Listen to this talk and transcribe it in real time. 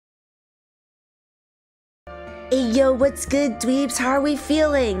Hey yo, what's good, dweebs? How are we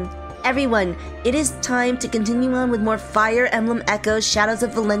feeling? Everyone, it is time to continue on with more Fire Emblem Echoes, Shadows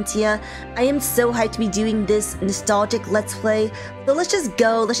of Valentia. I am so hyped to be doing this nostalgic Let's Play, so let's just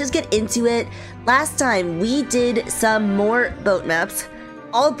go, let's just get into it. Last time, we did some more boat maps.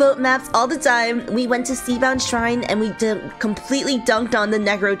 All boat maps, all the time. We went to Seabound Shrine, and we completely dunked on the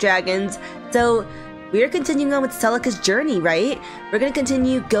Negro Dragons. So, we're continuing on with Celica's journey, right? We're gonna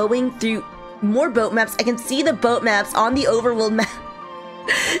continue going through more boat maps. I can see the boat maps on the overworld map.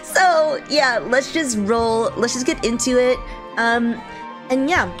 So yeah, let's just roll, let's just get into it. And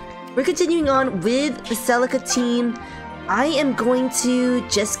yeah, we're continuing on with the Celica team. I am going to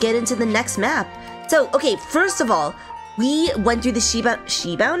just get into the next map. So okay, first of all, we went through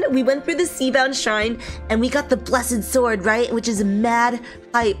the we went through the Seabound Shrine and we got the Blessed Sword, right? Which is mad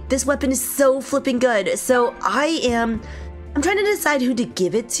hype. This weapon is so flipping good. So I'm trying to decide who to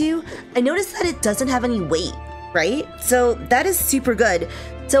give it to. I noticed that it doesn't have any weight, right? So that is super good.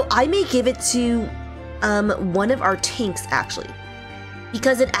 So I may give it to one of our tanks, actually,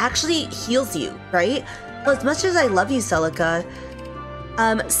 because it actually heals you, right? Well, as much as I love you, Celica,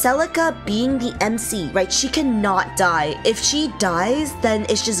 Celica being the MC, right? She cannot die. If she dies, then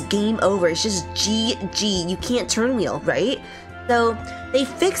it's just game over. It's just GG. You can't turn wheel, right? So they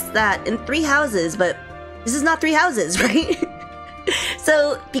fixed that in 3 houses, but this is not 3 houses, right?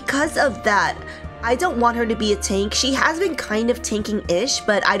 So because of that, I don't want her to be a tank. She has been kind of tanking-ish,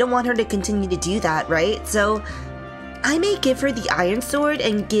 but I don't want her to continue to do that, right? So I may give her the Iron Sword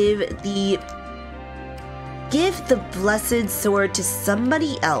and give the Blessed Sword to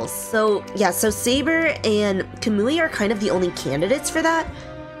somebody else. So yeah, so Saber and Kamui are kind of the only candidates for that.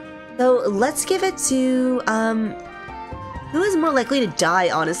 So let's give it to, who is more likely to die,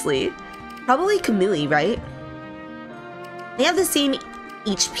 honestly? Probably Kamui, right? They have the same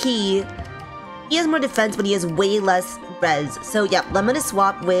HP. He has more defense, but he has way less res. So yeah, I'm gonna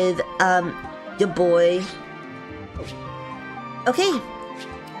swap with your boy. Okay,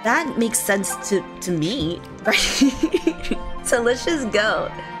 that makes sense to me, right? So let's just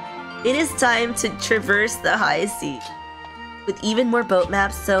go. It is time to traverse the high sea with even more boat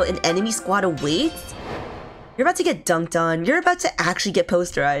maps. So an enemy squad awaits. You're about to get dunked on. You're about to actually get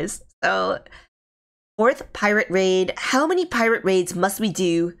posterized. So 4th pirate raid. How many pirate raids must we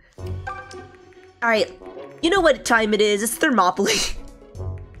do? Alright, you know what time it is. It's Thermopylae.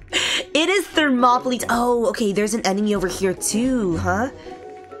 It is Thermopylae. Oh, okay, there's an enemy over here too, huh?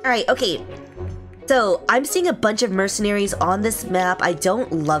 Alright, okay. So, I'm seeing a bunch of mercenaries on this map. I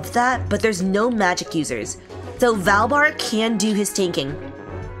don't love that, but there's no magic users. So, Valbar can do his tanking.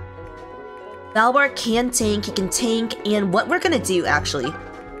 Valbar can tank, he can tank, and what we're gonna do, actually,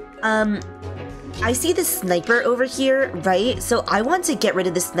 I see the sniper over here, right? So I want to get rid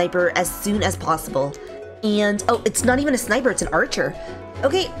of the sniper as soon as possible. And, oh, it's not even a sniper, it's an archer.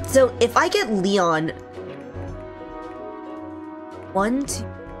 Okay, so if I get Leon... 1, 2...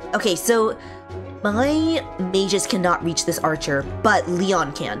 Okay, so my mages cannot reach this archer, but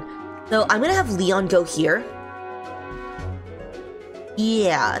Leon can. So I'm gonna have Leon go here.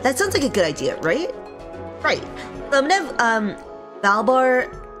 Yeah, that sounds like a good idea, right? Right. So I'm gonna have,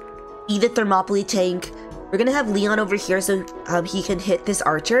 Valbar be the Thermopylae tank. We're gonna have Leon over here so he can hit this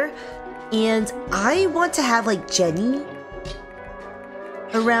archer. And I want to have, like, Jenny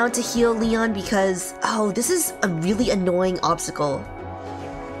around to heal Leon because, oh, this is a really annoying obstacle.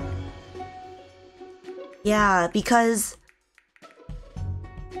 Yeah, because...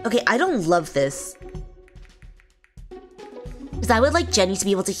 Okay, I don't love this. Because I would like Jenny to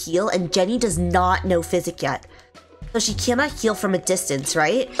be able to heal, and Jenny does not know Physic yet. So she cannot heal from a distance,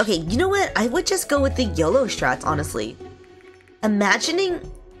 right? Okay, you know what? I would just go with the YOLO strats, honestly. Imagining...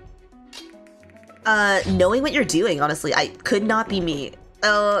 knowing what you're doing, honestly. I could not be me.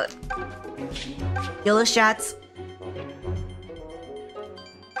 YOLO strats.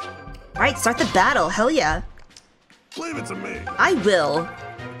 Alright, start the battle. Hell yeah. Leave it to me. I will.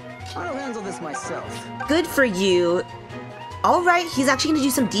 I'll handle this myself. Good for you. Alright, he's actually gonna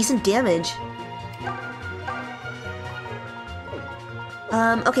do some decent damage.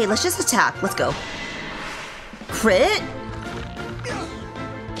 Okay, let's just attack. Let's go. Crit?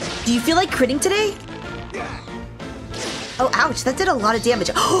 Do you feel like critting today? Oh, ouch, that did a lot of damage.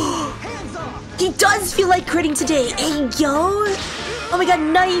 He does feel like critting today. Hey, yo. Oh my god,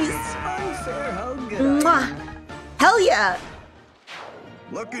 nice. Mwah. Hell yeah.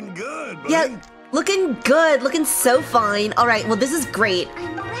 Looking good, buddy. Yeah, looking good. Looking so fine. Alright, well, this is great.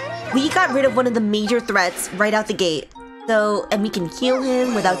 We got rid of one of the major threats right out the gate. So, and we can heal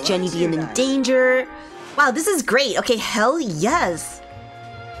him without Jenny being in danger. Wow, this is great. Okay, hell yes.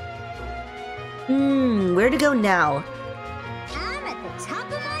 Where to go now? I'm at the top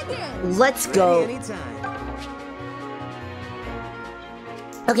of my game. Let's go. Anytime.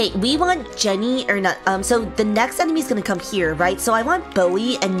 Okay, we want Jenny, or not, so the next enemy's gonna come here, right? So I want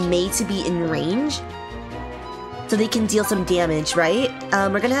Bowie and May to be in range. So they can deal some damage, right?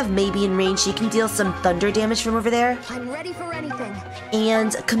 We're gonna have May be in range. She can deal some thunder damage from over there. I'm ready for anything.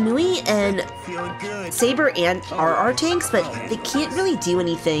 And Kamui and Feeling good. Saber and are our tanks, but they can't really do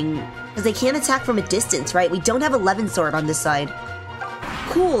anything. Because they can't attack from a distance, right? We don't have 11 sword on this side.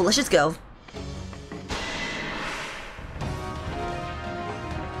 Cool, let's just go.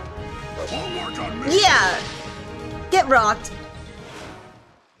 Homework on me. Yeah! Get rocked.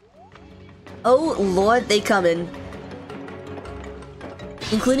 Oh lord, they coming.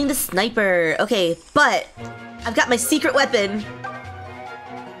 Including the sniper. Okay, but I've got my secret weapon.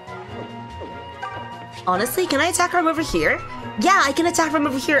 Honestly, can I attack from over here? Yeah, I can attack from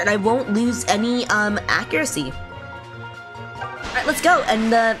over here and I won't lose any accuracy. Alright, let's go.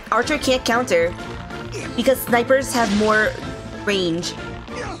 And the archer can't counter because snipers have more range.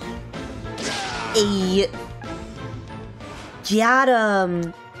 Got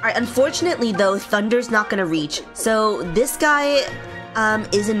him. Alright, unfortunately though, Thunder's not gonna reach. So this guy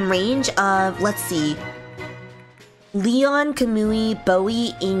is in range of, let's see, Leon, Kamui,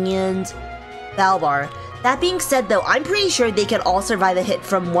 Bowie, and Valbar. That being said though, I'm pretty sure they can all survive a hit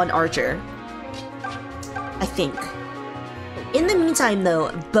from one archer. I think. In the meantime though,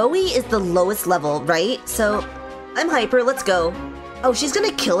 Bowie is the lowest level, right? So, I'm hyper, let's go. Oh, she's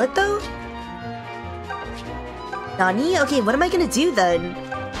gonna kill it though? Nani? Okay, what am I gonna do then?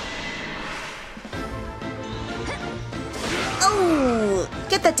 Oh!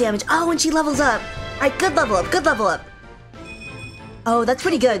 Get that damage. Oh, and she levels up. Alright, good level up, good level up. Oh, that's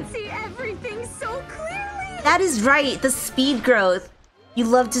pretty good. See everything so clearly. That is right, the speed growth. You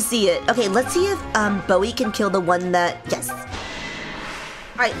love to see it. Okay, let's see if Bowie can kill the one that... Yes.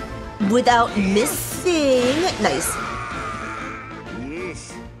 Alright, without missing. Nice.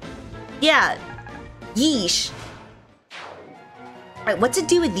 Yeesh. Yeah. Yeesh. Alright, what to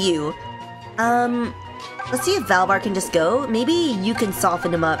do with you? Let's see if Valbar can just go. Maybe you can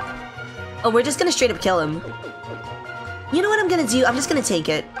soften him up. Oh, we're just gonna straight up kill him. You know what I'm gonna do? I'm just gonna take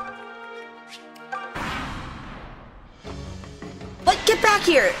it. What? Get back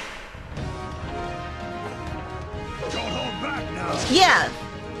here! Don't hold back now. Yeah!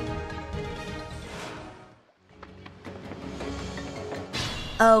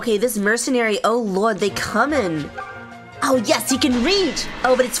 Okay, this mercenary, oh lord, they coming! Oh yes, he can reach!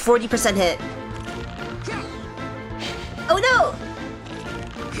 Oh, but it's 40% hit. Oh no!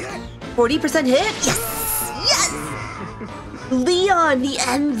 40% hit? Yes! Yes! Leon, the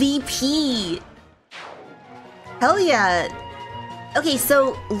MVP! Hell yeah! Okay,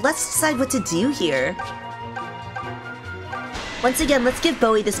 so let's decide what to do here. Once again, let's give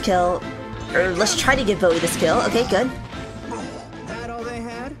Bowie this kill. Or let's try to give Bowie this kill. Okay, good. That all they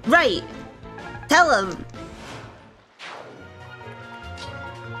had? Right! Tell him!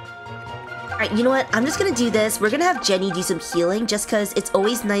 Alright, you know what? I'm just gonna do this. We're gonna have Jenny do some healing just because it's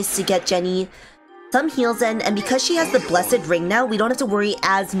always nice to get Jenny some heals in, and because she has the Blessed Ring now, we don't have to worry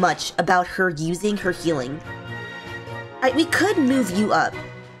as much about her using her healing. Alright, we could move you up.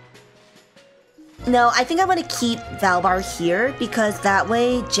 No, I think I want to keep Valbar here because that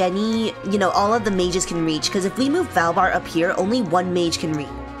way Jenny, you know, all of the mages can reach. Because if we move Valbar up here, only one mage can reach.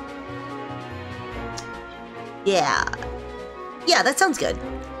 Yeah. Yeah, that sounds good.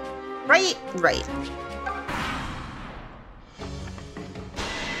 Right? Right.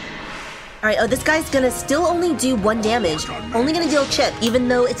 Alright, oh, this guy's gonna still only do 1 damage. Only gonna deal chip, even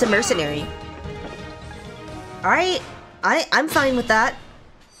though it's a mercenary. Alright, I'm fine with that.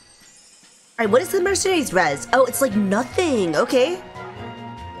 Alright, what is the mercenary's res? Oh, it's like nothing. Okay.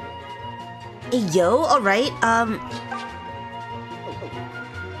 Hey, yo, alright.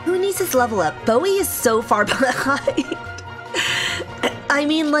 Who needs this level up? Bowie is so far behind. I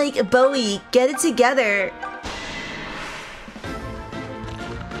mean, like, Bowie, get it together.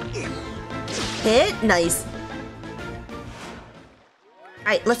 Hit? Nice.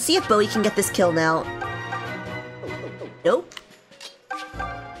 Alright, let's see if Bowie can get this kill now. Nope.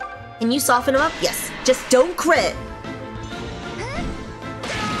 Can you soften him up? Yes. Just don't crit.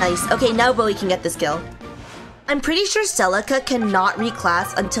 Nice. Okay, now Bowie can get this kill. I'm pretty sure Celica cannot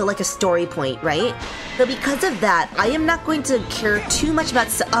reclass until like a story point, right? So because of that, I am not going to care too much about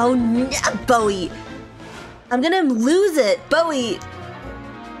oh, no, Bowie. I'm gonna lose it. Bowie.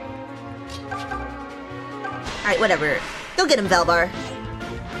 Alright, whatever. Go get him, Valbar.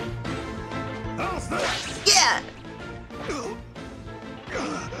 Yeah!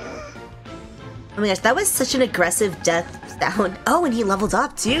 Oh my gosh, that was such an aggressive death sound. Oh, and he leveled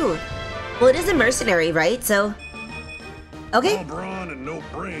up too. Well, it is a mercenary, right? So, okay. No brawn and no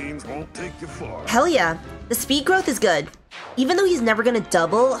brains won't take you far. Hell yeah. The speed growth is good. Even though he's never gonna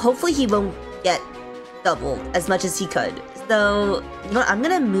double, hopefully he won't get double as much as he could. So, you know, I'm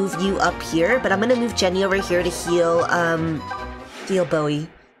gonna move you up here, but I'm gonna move Jenny over here to heal Bowie.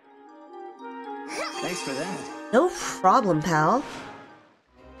 Thanks for that. No problem, pal.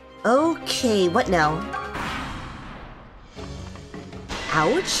 Okay, what now?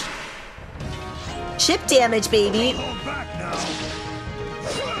 Ouch. Chip damage, baby. Hold back now.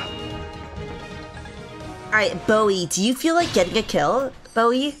 Alright, Bowie, do you feel like getting a kill?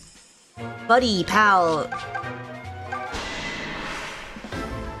 Bowie? Buddy, pal.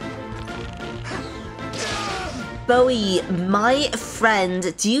 Bowie, my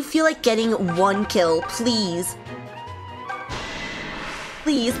friend, do you feel like getting one kill, please?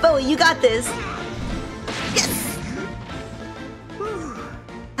 Please, Bowie, you got this. Yes!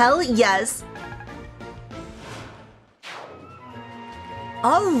 Hell yes.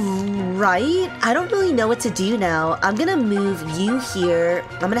 Alright, I don't really know what to do now. I'm gonna move you here.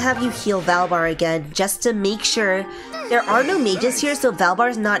 I'm gonna have you heal Valbar again, just to make sure. There are no mages here, so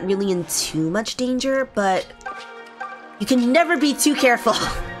Valbar's not really in too much danger, but you can never be too careful.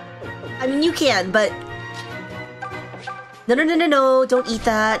 I mean, you can, but no, don't eat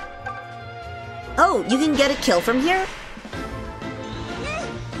that. Oh, you can get a kill from here?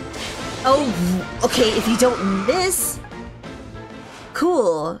 Oh, okay, if you don't miss.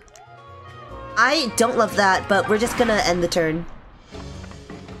 Cool. I don't love that, but we're just gonna end the turn.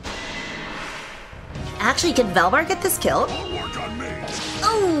 Actually, can Valbar get this kill? Don't work on me.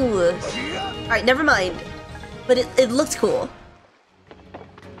 Oh! Alright, never mind. But it looked cool.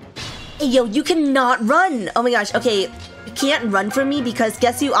 Hey, yo, you cannot run! Oh my gosh, okay. You can't run from me because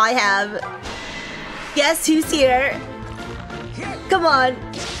guess who I have? Guess who's here? Come on.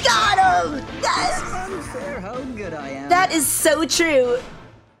 Got him! Yes! Unfair how good I am. That is so true.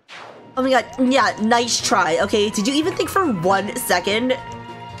 Oh my god, yeah, nice try. Okay, did you even think for 1 second?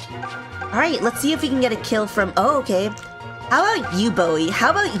 Alright, let's see if we can get a kill from... Oh, okay. How about you, Bowie?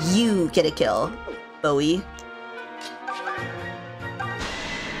 How about you get a kill, Bowie?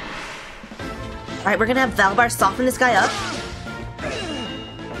 Alright, we're gonna have Valbar soften this guy up.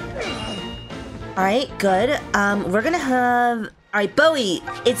 Alright, good. We're gonna have... Alright, Bowie,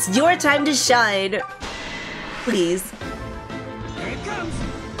 it's your time to shine. Please. Here it comes.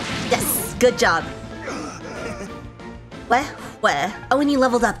 Yes, good job. Where? Oh, and you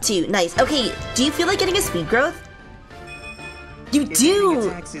leveled up too. Nice. Okay, do you feel like getting a speed growth? You do! Evading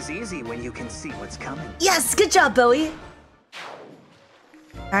attacks is easy when you can see what's coming. Yes, good job, Bowie.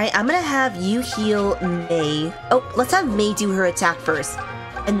 Alright, I'm gonna have you heal May. Oh, let's have May do her attack first,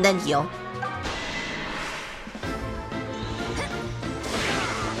 and then heal.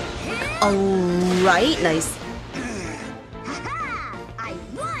 Alright, nice. Ha-ha! I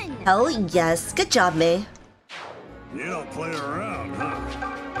won! Hell yes, good job, May. You don't play around, huh?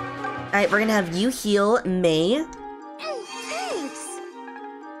 Alright, we're gonna have you heal May. Hey, thanks!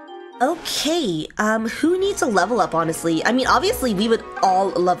 Okay, who needs a level up, honestly? I mean, obviously, we would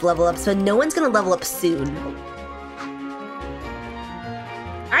all love level ups, but no one's gonna level up soon.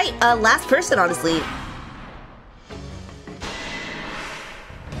 Alright, last person, honestly.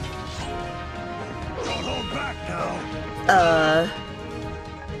 Don't hold back now.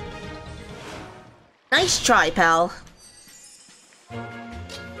 Nice try, pal.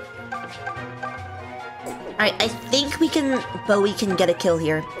 Alright, I think Bowie can get a kill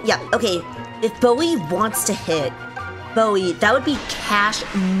here. Yeah, okay. If Bowie wants to hit, Bowie, that would be cash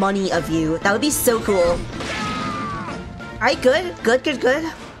money of you. That would be so cool. Alright, good.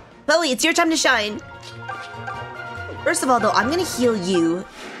 Bowie, it's your time to shine. First of all, though, I'm gonna heal you.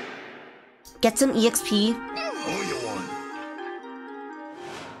 Get some EXP. Oh, you won.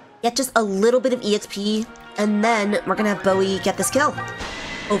 Get just a little bit of EXP, and then we're gonna have Bowie get this kill.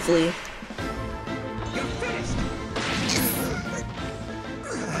 Hopefully. You're finished.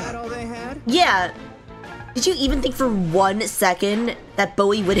 That all they had? Yeah. Did you even think for 1 second that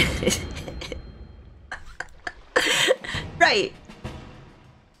Bowie would... Right.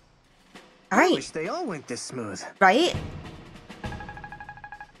 I Alright. wish they all went this smooth. Right?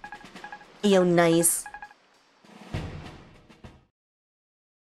 Yo, nice.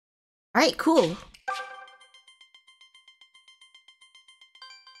 Alright, cool.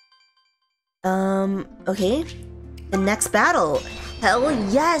 Okay. The next battle. Hell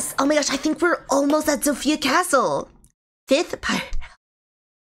yes! Oh my gosh, I think we're almost at Sophia Castle! 5th pirate.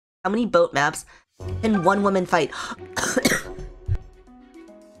 How many boat maps can one woman fight?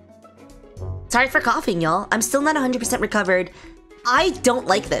 Sorry for coughing, y'all. I'm still not 100% recovered. I don't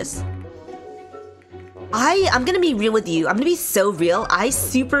like this. I'm gonna be real with you. I'm gonna be so real. I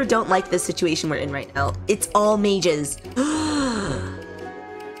super don't like this situation we're in right now. It's all mages.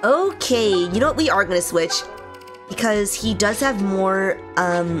 Okay, you know what? We are gonna switch. Because he does have more,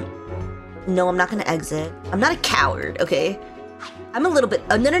 no, I'm not gonna exit. I'm not a coward, okay? I'm a little bit,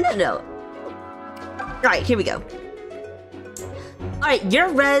 no. Alright, here we go. Alright, your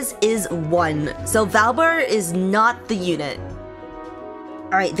res is 1. So Valbar is not the unit.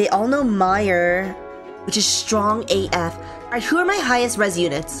 Alright, they all know Meyer, which is strong AF. Alright, who are my highest res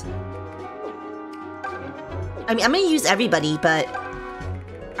units? I mean, I'm gonna use everybody, but...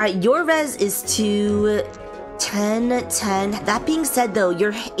 Alright, your res is 2, 10, 10. That being said, though,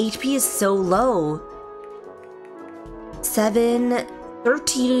 your HP is so low. 7,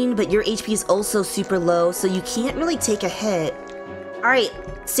 13, but your HP is also super low, so you can't really take a hit. Alright,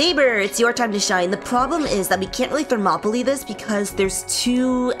 Saber, it's your time to shine. The problem is that we can't really Thermopylae this because there's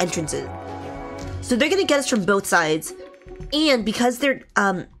 2 entrances. So they're gonna get us from both sides. And because they're,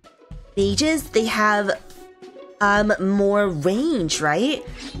 mages, they have, more range, right?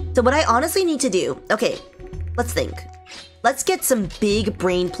 So what I honestly need to do... Okay, let's think. Let's get some big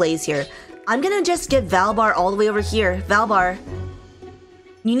brain plays here. I'm gonna just get Valbar all the way over here. Valbar,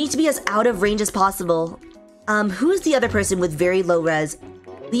 you need to be as out of range as possible. Who's the other person with very low res?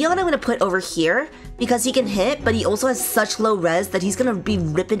 Leon I'm gonna put over here because he can hit, but he also has such low res that he's gonna be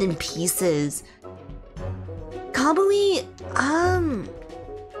ripping in pieces. Kabui,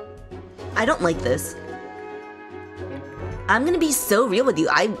 I don't like this. I'm gonna be so real with you.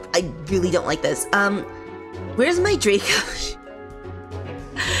 I really don't like this. Where's my Draco?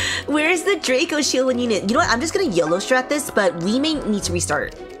 Where's the Draco shield when you need? You know what? I'm just gonna YOLO strat this, but we may need to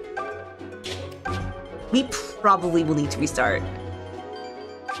restart. We probably will need to restart.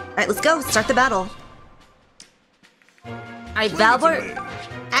 Alright, let's go. Start the battle. Alright, Valbar.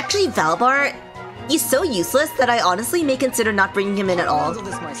 Actually, Valbar, he's so useless that I honestly may consider not bringing him in at all. I'll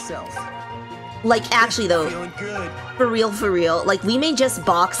handle this myself. Like, actually, though. Feeling good. For real. Like, we may just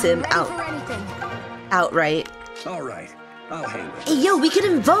box him out. Outright. All right, I'll handle it. Hey, yo, we can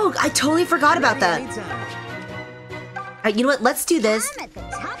invoke! I totally forgot about that. Alright, you know what? Let's do this. I'm at the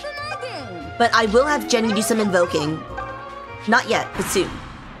top of my game. But I will have Jenny do some invoking. Not yet, but soon.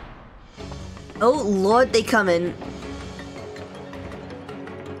 Oh, Lord, they coming.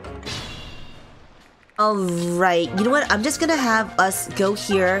 Alright, you know what? I'm just gonna have us go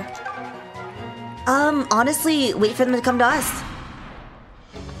here. Honestly, wait for them to come to us.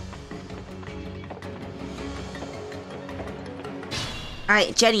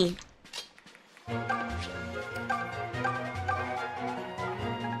 Alright, Jenny.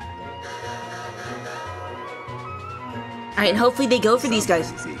 Alright, hopefully they go for these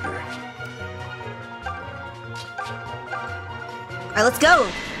guys. Alright, let's go!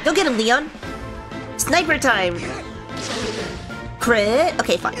 Go get him, Leon! Sniper time! Crit?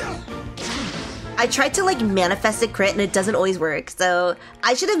 Okay, fine. I tried to, like, manifest a crit and it doesn't always work, so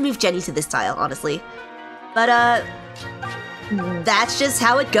I should have moved Jenny to this tile, honestly. But, that's just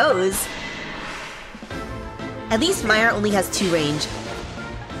how it goes. At least Meyer only has 2 range.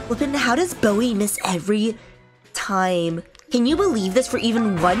 Flippin', how does Bowie miss every time? Can you believe this for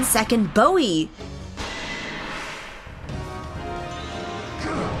even 1 second? Bowie!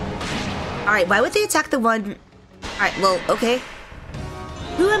 Alright, why would they attack the one... Alright, well, okay.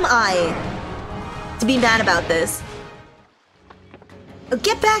 Who am I to be mad about this? Oh,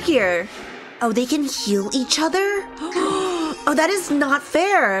 get back here! Oh, they can heal each other? Oh, that is not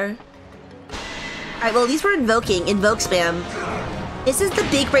fair! Alright, well, at least we're invoking. Invoke spam. This is the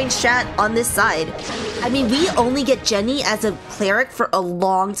big range strat on this side. I mean, we only get Jenny as a cleric for a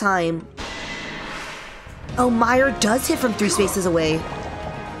long time. Oh, Meyer does hit from 3 spaces away.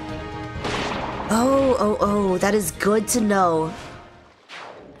 Oh, that is good to know.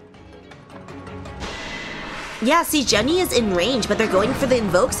 Yeah, see, Jenny is in range, but they're going for the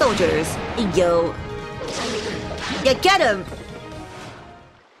invoke soldiers. Hey, yo. Yeah, get him!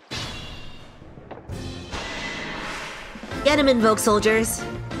 Get him, invoke soldiers.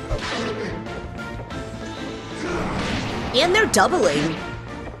 And they're doubling.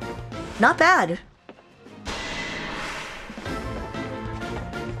 Not bad.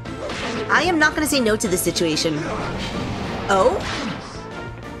 I am not gonna say no to this situation. Oh?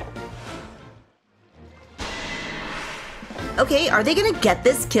 Okay, are they gonna get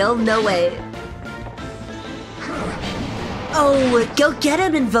this kill? No way. Oh, go get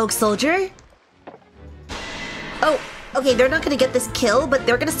him, invoke soldier. Oh, okay, they're not gonna get this kill, but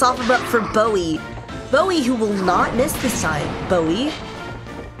they're gonna soften him up for Bowie. Bowie, who will not miss this time. Bowie.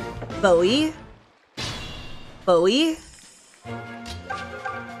 Bowie?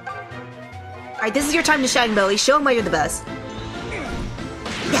 Alright, this is your time to shine, Bowie. Show him why you're the best.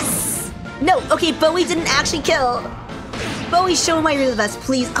 Yes! No, okay, Bowie didn't actually kill. Bowie, show him why you're the best,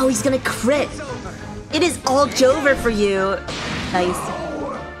 please. Oh, he's gonna crit. It is all Jover for you. Nice.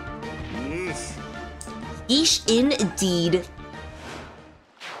 Yeesh indeed.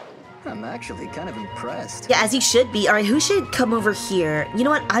 I'm actually kind of impressed. Yeah, as you should be. Alright, who should come over here? You know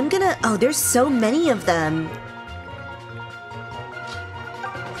what? I'm gonna... Oh, there's so many of them.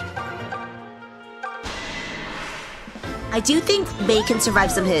 I do think May can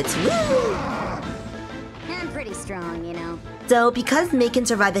survive some hits. Woo! I'm pretty strong, you know. So, because May can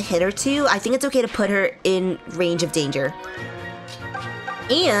survive a hit or two, I think it's okay to put her in range of danger.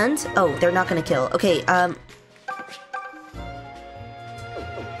 And... Oh, they're not gonna kill. Okay,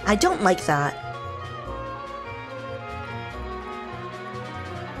 I don't like that.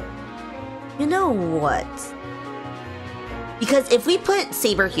 You know what? Because if we put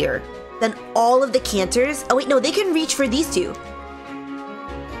Saber here, then all of the canters... Oh wait, no, they can reach for these two.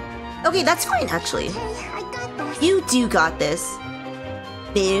 Okay, that's fine, actually. Hey, I got this. You do got this.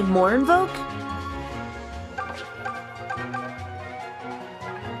 May more invoke?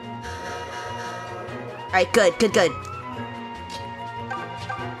 Alright, good, good, good.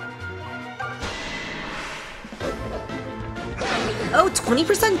 Oh,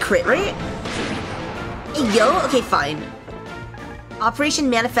 20% crit rate? Hey, yo, okay, fine. Operation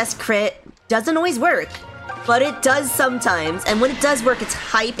Manifest Crit doesn't always work, but it does sometimes, and when it does work, it's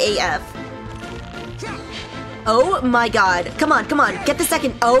hype AF. Oh my god. Come on, come on, get the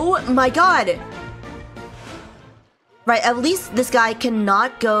second. Oh my god. Right, at least this guy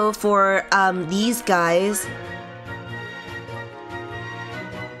cannot go for, these guys.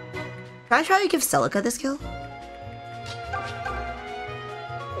 Can I try to give Celica this kill?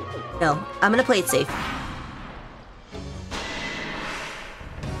 No, I'm gonna play it safe.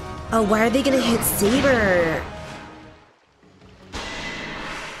 Oh, why are they gonna hit Saber?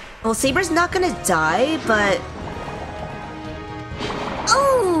 Well, Saber's not gonna die, but...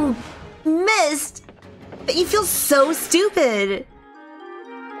 Oh! Missed! But you feel so stupid!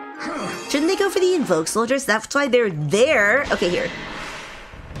 Shouldn't they go for the Invoke Soldiers? That's why they're there! Okay, here.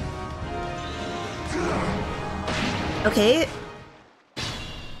 Okay.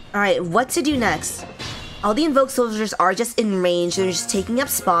 Alright, what to do next? All the Invoke Soldiers are just in range. They're just taking up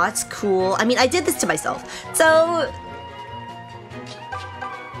spots. Cool. I mean, I did this to myself. So...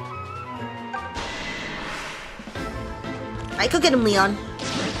 I could get him, Leon.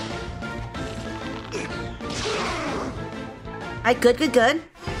 Alright, good, good, good.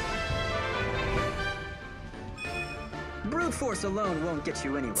 Brute force alone won't get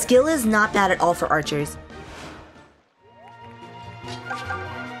you anywhere. Skill is not bad at all for archers.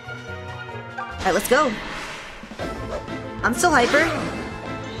 Alright, let's go. I'm still hyper.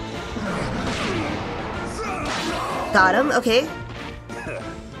 Got him, okay.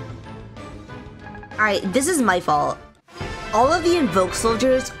 Alright, this is my fault. All of the Invoke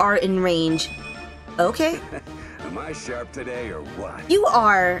Soldiers are in range. Okay. Am I sharp today or what? You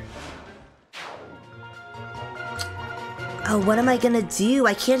are. Oh, what am I gonna do?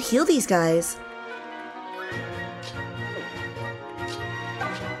 I can't heal these guys.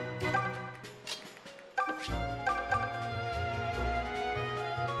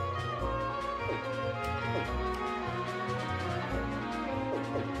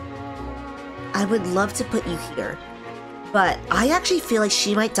 I would love to put you here, but I actually feel like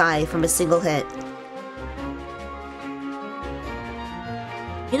she might die from a single hit.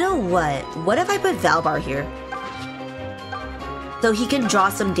 You know what? What if I put Valbar here? So he can draw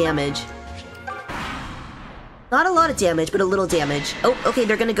some damage. Not a lot of damage, but a little damage. Oh, okay,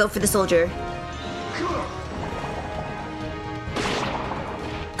 they're gonna go for the soldier.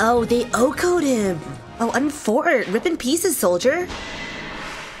 Oh, they O-code him! Oh, unfort! Rip in pieces, soldier!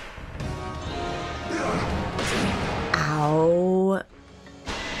 Ow.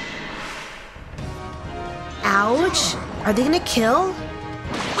 Ouch! Are they gonna kill?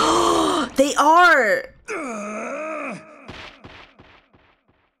 They are!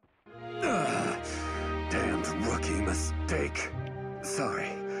 Damned rookie mistake. Sorry,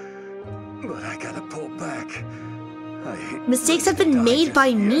 but I gotta pull back. I hate Mistakes have been made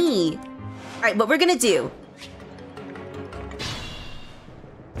by me. Alright, what we're gonna do.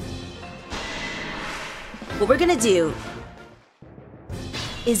 What we're gonna do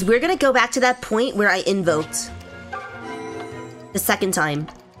is we're gonna go back to that point where I invoked. The second time.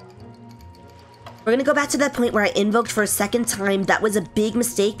 We're gonna go back to that point where I invoked for a second time. That was a big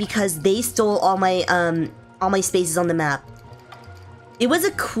mistake because they stole all my spaces on the map. It was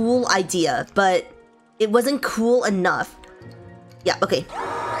a cool idea, but It wasn't cool enough. Yeah, okay.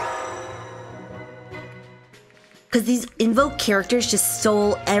 Because these invoke characters just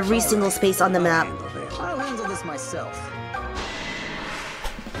stole every single space on the map. I'll handle this myself.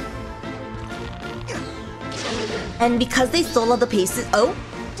 And because they stole all the paces— oh?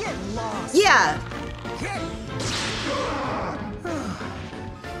 Get lost. Yeah!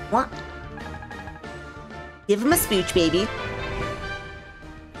 What? Give him a smooch, baby.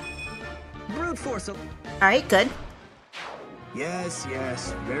 Brute force. Alright, good. Yes,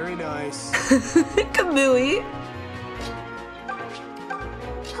 yes, very nice. Kamui.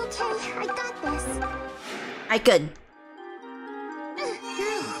 Okay, I got this. Alright, good.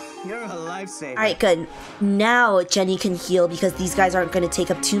 You're a lifesaver. Alright, good. Now Jenny can heal because these guys aren't going to take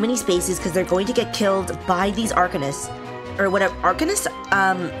up too many spaces because they're going to get killed by these Arcanists. Or whatever. Arcanists?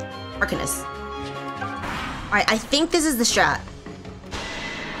 Arcanists. Alright, I think this is the strat.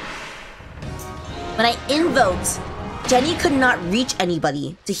 When I invoked, Jenny could not reach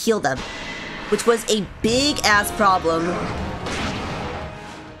anybody to heal them, which was a big-ass problem.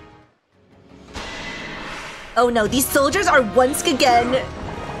 Oh no, these soldiers are once again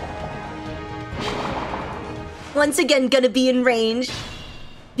gonna be in range.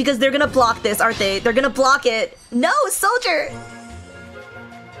 Because they're gonna block this, aren't they? They're gonna block it. No, soldier!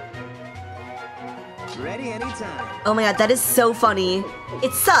 Ready anytime. Oh my god, that is so funny.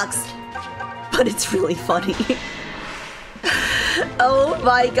 It sucks, but it's really funny. Oh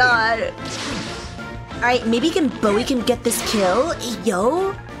my god. Alright, maybe Bowie can get this kill.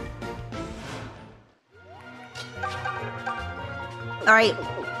 Yo. Alright,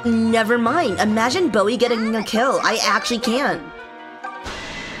 never mind. Imagine Bowie getting a kill. I actually can't.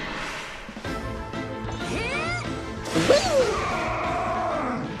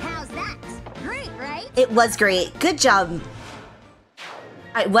 How's that? Great, right? It was great. Good job.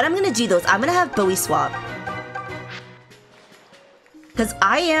 Alright, what I'm gonna do though is I'm gonna have Bowie swap. Because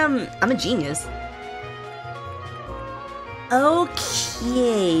I'm a genius.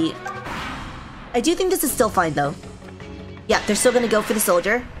 Okay. I do think this is still fine though. Yeah, they're still gonna go for the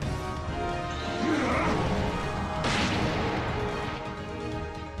soldier.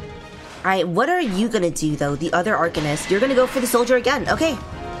 Alright, what are you gonna do though? The other Arcanist. You're gonna go for the soldier again. Okay.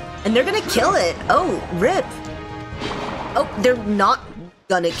 And they're gonna kill it. Oh, rip. Oh, they're not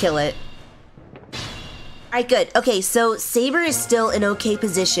gonna kill it. Alright, good. Okay, so Saber is still in okay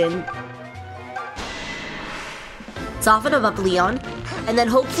position. Soften him up, Leon. And then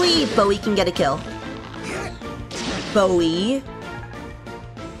hopefully Bowie can get a kill. Bowie.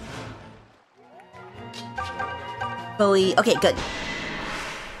 Bowie. Okay, good.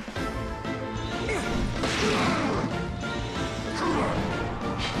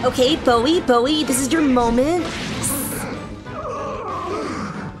 Okay, Bowie, this is your moment.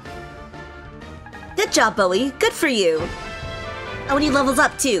 Good job, Bowie. Good for you. Oh, and he levels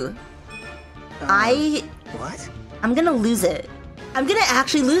up too. What? I'm gonna lose it. I'm gonna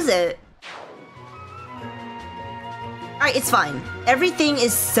actually lose it. Alright, it's fine. Everything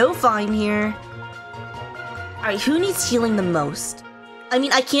is so fine here. Alright, who needs healing the most? I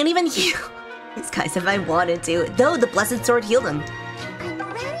mean, I can't even heal these guys if I wanted to. Though the Blessed Sword healed them. I'm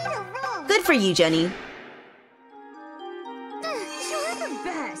ready to roll. Good for you, Jenny. You're the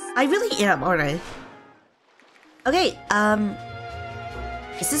best. I really am, aren't I? Okay,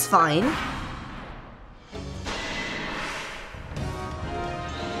 this is fine.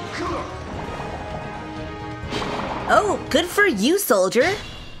 Oh, good for you, soldier.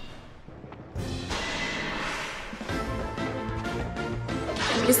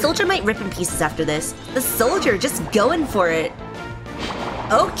 The soldier might rip in pieces after this. The soldier just going for it.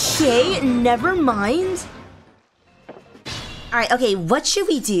 Okay, never mind. Alright, okay, what should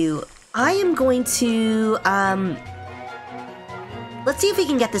we do? I am going to, let's see if we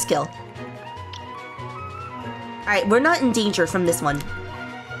can get this kill. Alright, we're not in danger from this one.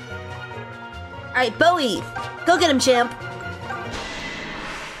 Alright, Bowie! Go get him, champ!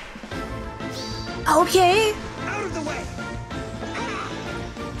 Okay! Out of the way.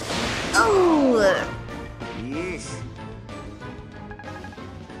 Oh! Yes.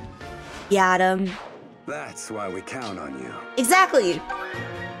 Got him. That's why we count on you. Exactly!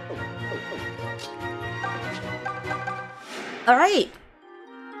 Alright,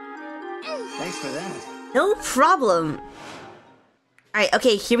 Thanks for that. no problem. Alright,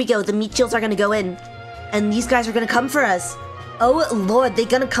 okay, here we go. The meat shields are gonna go in. And these guys are gonna come for us. Oh lord, they're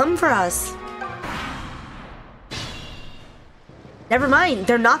gonna come for us. Never mind,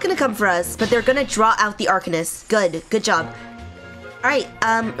 they're not gonna come for us, but they're gonna draw out the Arcanist. Good job. Alright,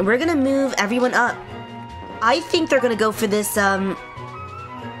 we're gonna move everyone up. I think they're gonna go for this,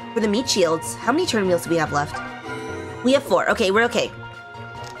 For the meat shields, how many turn wheels do we have left? We have 4. Okay, we're okay.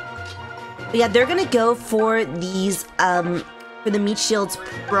 But yeah, they're gonna go for these, for the meat shields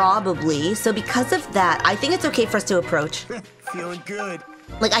probably. So because of that, I think it's okay for us to approach. Feeling good.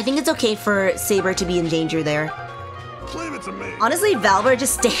 Like, I think it's okay for Saber to be in danger there. Leave it to me. Honestly, Valor,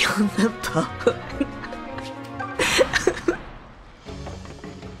 just stay on the boat.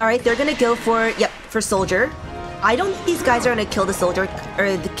 Alright, they're gonna go for, yep, for Soldier. I don't think these guys are gonna kill the Soldier,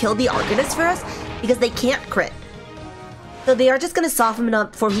 or kill the Arcanist for us, because they can't crit. So they are just gonna soften it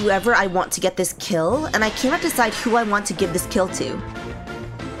up for whoever I want to get this kill, and I cannot decide who I want to give this kill to.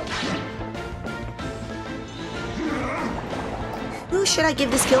 Who should I give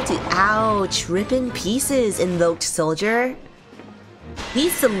this kill to? Ouch, rip in pieces, Invoked Soldier. We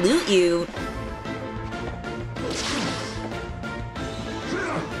salute you.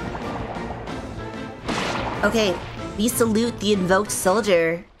 Okay, we salute the Invoked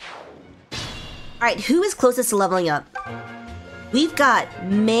Soldier. Alright, who is closest to leveling up? We've got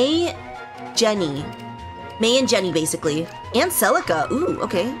May, Jenny. May and Jenny, basically. And Celica. Ooh,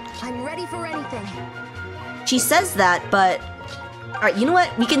 okay. I'm ready for anything. She says that, but... Alright, you know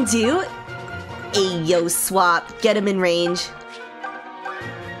what we can do? Ayo, swap. Get him in range.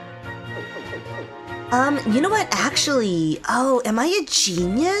 You know what? Actually... Oh, am I a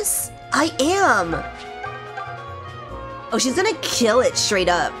genius? I am! Oh, she's gonna kill it straight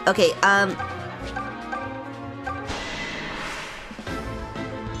up. Okay,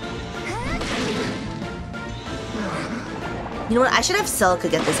 you know what? I should have Celica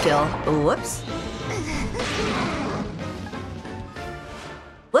get this kill. Whoops.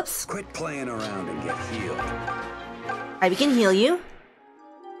 Whoops. Quit playing around and get healed. Alright, we can heal you.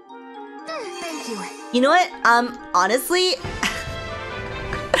 Thank you. You know what? Honestly...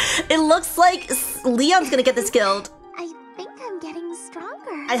 it looks like Leon's gonna get this killed. I think I'm getting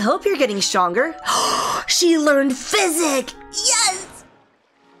stronger. I hope you're getting stronger. She learned Physic! Yes!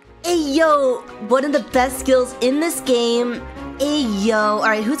 Hey, yo! One of the best skills in this game. Hey, yo.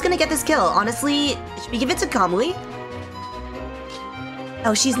 Alright, who's gonna get this kill? Honestly, should we give it to Kamui?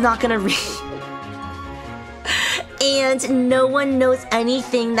 Oh, she's not gonna And no one knows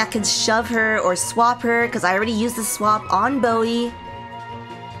anything that can shove her or swap her, because I already used the swap on Bowie.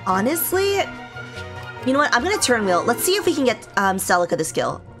 Honestly, you know what? I'm gonna turn wheel. Let's see if we can get Celica this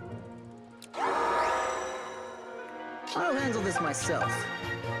kill. I'll handle this myself.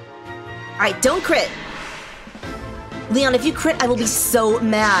 Alright, don't crit. Leon, if you crit, I will be so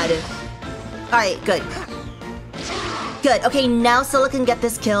mad. Alright, good. Good. Okay, now Celica can get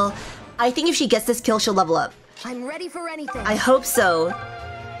this kill. I think if she gets this kill, she'll level up. I'm ready for anything. I hope so.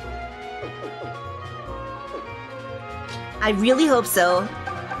 I really hope so.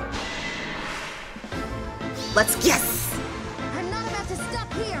 Let's... Yes! I'm not about to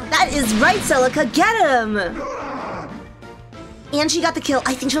stop here. That is right, Celica. Get him! And she got the kill.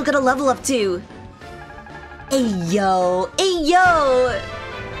 I think she'll get a level up, too. Ayo! Ayo!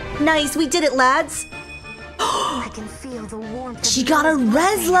 Nice, we did it, lads. I can feel the warmth. She got a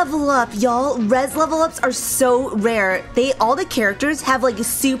res level up, y'all. Res level ups are so rare. All the characters have like a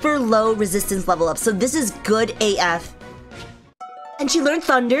super low resistance level up, so this is good AF. And she learned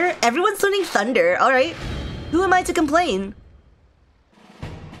Thunder. Everyone's learning Thunder. All right. Who am I to complain?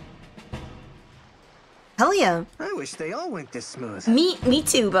 Hell yeah. I wish they all went this smooth. Me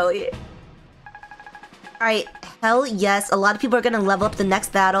too, Bowie. All right. Hell yes. A lot of people are gonna level up the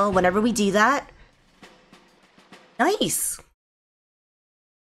next battle whenever we do that. Nice.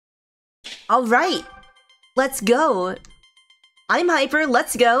 All right. Let's go. I'm hyper.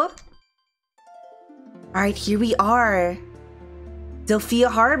 Let's go. All right, here we are. Sophia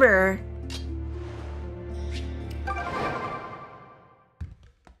Harbor.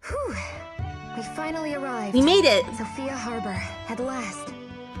 Whew. We finally arrived. We made it. Sophia Harbor, at last.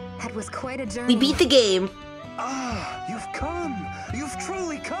 That was quite a journey. We beat the game. Ah, you've come. You've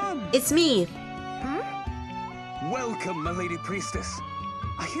truly come. It's me. Welcome, my lady priestess.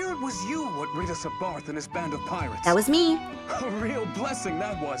 I hear it was you what rid us of Barth and his band of pirates. That was me. A real blessing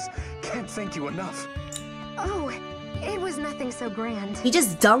that was. Can't thank you enough. Oh, it was nothing so grand. We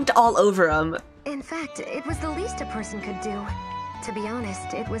just dunked all over him. In fact, it was the least a person could do. To be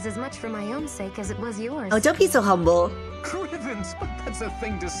honest, it was as much for my own sake as it was yours. Oh, don't be so humble. Crivens, but that's a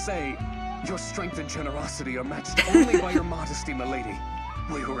thing to say. Your strength and generosity are matched only by your modesty, my lady.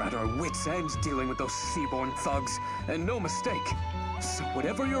 We were at our wits' ends dealing with those seaborn thugs, and no mistake. So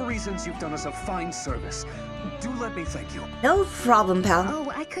whatever your reasons, you've done us a fine service. Do let me thank you. No problem, pal.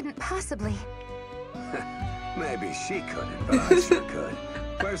 Oh, I couldn't possibly. Maybe she couldn't, but I sure could.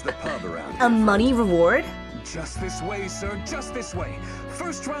 Where's the pub around here? A money reward? Just this way, sir, just this way.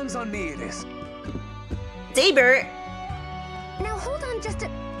 First round's on me, it is. Saber! Now hold on just a...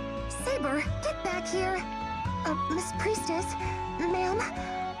 Saber, get back here. Miss Priestess, ma'am,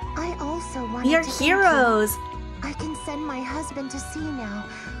 I also wanted We are to thank heroes! you. I can send my husband to sea now,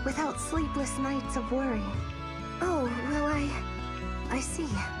 without sleepless nights of worry. Oh, well, I see.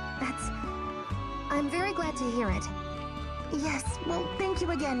 I'm very glad to hear it. Yes, well, thank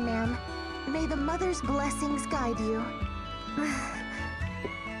you again, ma'am. May the mother's blessings guide you.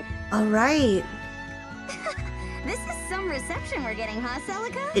 Alright. This is some reception we're getting, huh,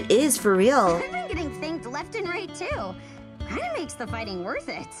 Celica? It is for real. I've been getting thanked left and right, too. Kinda makes the fighting worth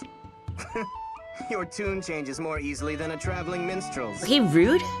it. Your tune changes more easily than a traveling minstrel's. Okay,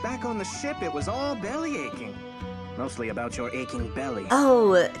 rude? Back on the ship, it was all belly aching. Mostly about your aching belly.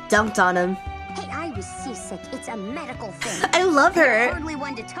 Oh, dunked on him. Hey, I was seasick. It's a medical thing. I love You're her. hardly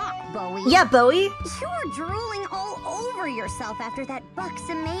one to talk, Bowie. Yeah, Bowie. You were drooling all over yourself after that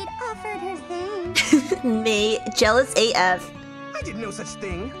buxom maid offered her thing. May, jealous AF. I did no such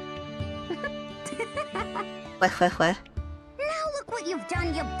thing. What? Now look what you've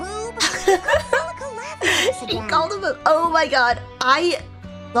done, you boob. You got Celica laughing at us She again. called him a... Oh my god. I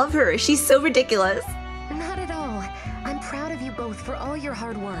love her. She's so ridiculous. Not at all. I'm proud of you both for all your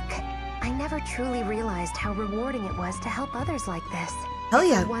hard work. I never truly realized how rewarding it was to help others like this. Hell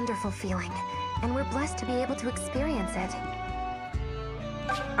yeah. It's a wonderful feeling, and we're blessed to be able to experience it.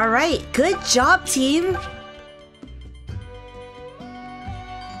 Alright, good job, team.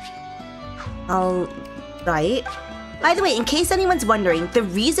 Alright. By the way, in case anyone's wondering, the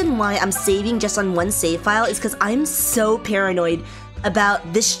reason why I'm saving just on one save file is because I'm so paranoid about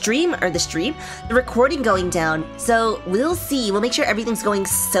the recording going down. So we'll see. We'll make sure everything's going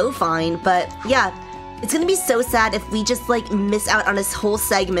so fine. But yeah, it's gonna be so sad if we just like miss out on this whole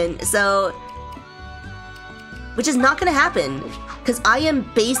segment. So, which is not gonna happen because I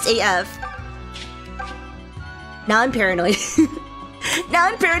am based AF. Now I'm paranoid. Now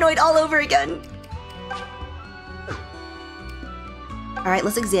I'm paranoid all over again. Alright,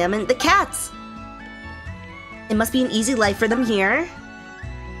 let's examine the cats. It must be an easy life for them here.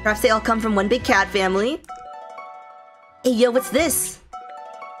 Perhaps they all come from one big cat family. Hey, yo, what's this?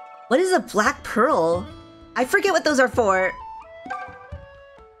 What is a black pearl? I forget what those are for.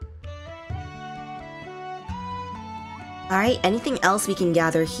 Alright, anything else we can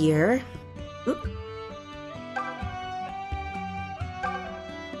gather here? Oop.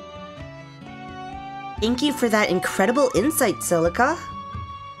 Thank you for that incredible insight, Celica.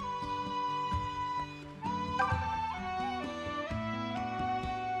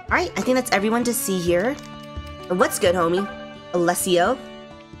 Alright, I think that's everyone to see here. What's good, homie? Alessio?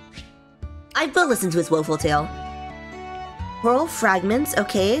 I will listen to his woeful tale. Coral fragments,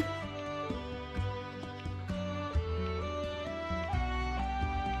 okay.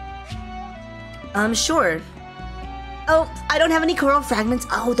 Sure. Oh, I don't have any coral fragments.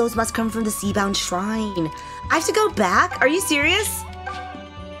 Oh, those must come from the Seabound Shrine. I have to go back? Are you serious?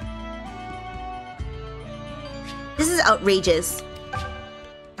 This is outrageous.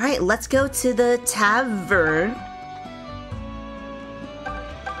 Alright, let's go to the tavern.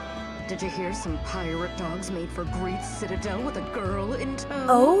 Did you hear some pirate dogs made for Greeth's Citadel with a girl in tow?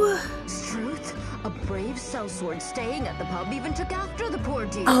 Oh? Truth, a brave sellsword staying at the pub even took after the poor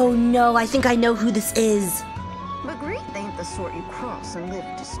dear. Oh no, I think I know who this is. But Greeth ain't the sort you cross and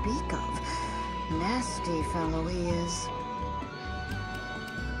live to speak of. Nasty fellow he is.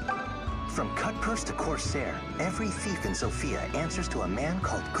 From cutpurse to corsair, every thief in Sophia answers to a man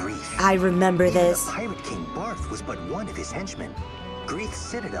called Greeth. I remember Even this. the pirate king Barth was but one of his henchmen. Greeth's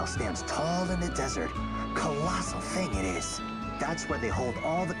Citadel stands tall in the desert. Colossal thing it is. That's where they hold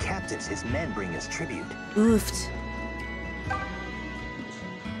all the captives his men bring as tribute. Oofed.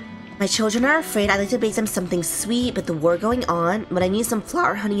 My children are afraid I'd like to bake them something sweet, but the war going on, but I need some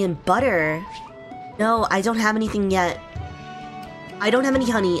flour, honey, and butter. No, I don't have anything yet. I don't have any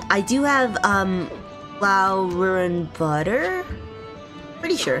honey. I do have, flour and butter?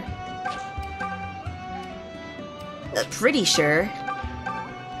 Pretty sure. Pretty sure.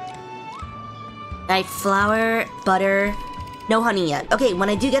 Alright, flour, butter, no honey yet. Okay, when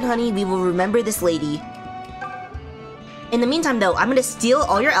I do get honey, we will remember this lady. In the meantime, though, I'm gonna steal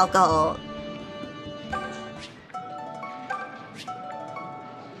all your alcohol.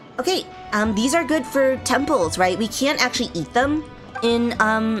 Okay, these are good for temples, right? We can't actually eat them in,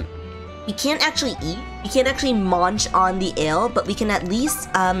 we can't actually eat. We can't actually munch on the ale, but we can at least,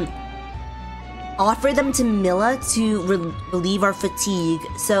 offer them to Milla to relieve our fatigue.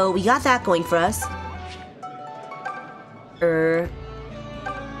 So we got that going for us.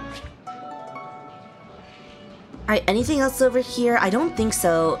 Alright, anything else over here? I don't think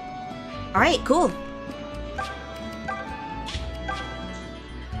so. Alright, cool.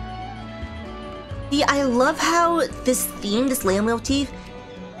 See, I love how this theme, this lamb motif,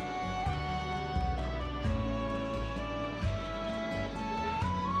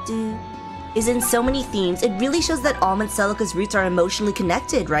 is in so many themes. It really shows that Almond Celica's roots are emotionally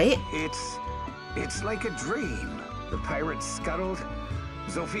connected, right? It's like a dream. The pirates scuttled,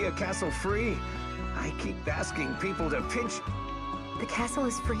 Zofia Castle free. I keep asking people to pinch. The castle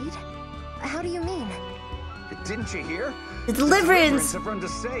is freed? How do you mean? Didn't you hear? The Deliverance! Have run to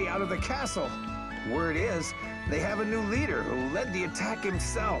say out of the castle. Word is, they have a new leader who led the attack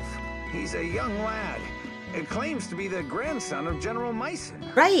himself. He's a young lad. It claims to be the grandson of General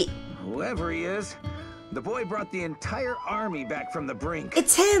Myson. Right. Whoever he is, the boy brought the entire army back from the brink.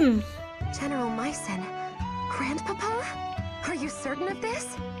 It's him! General Myson? Grandpapa? Are you certain of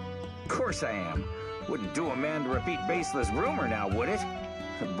this? Of course I am. Wouldn't do a man to repeat baseless rumor now, would it?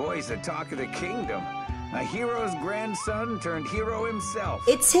 The boy's the talk of the kingdom. A hero's grandson turned hero himself.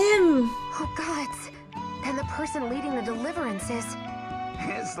 It's him! Oh gods! Then the person leading the Deliverance is...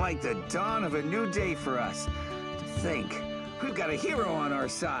 It's like the dawn of a new day for us. To think, we've got a hero on our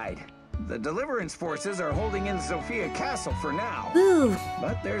side. The Deliverance forces are holding in Zofia Castle for now. Ooh.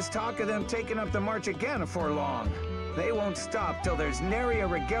 But there's talk of them taking up the march again afore long. They won't stop till there's nary a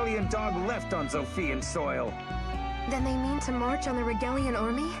Regalian dog left on Zophian soil. Then they mean to march on the Regalian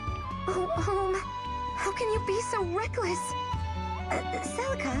army? Oh, how can you be so reckless?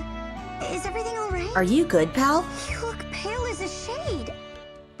 Celica, is everything alright? Are you good, pal? You look pale as a shade.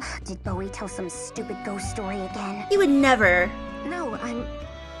 Did Bowie tell some stupid ghost story again? He would never. No,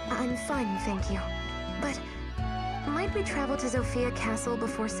 I'm fine, thank you. But might we travel to Zofia Castle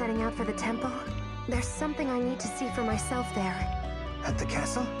before setting out for the temple? There's something I need to see for myself there. At the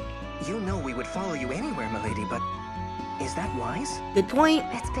castle? You know we would follow you anywhere, milady, but is that wise? Good point.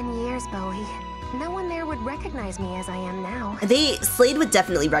 It's been years, Bowie. No one there would recognize me as I am now. Slade would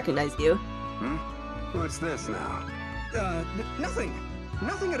definitely recognize you. What's this now? Nothing.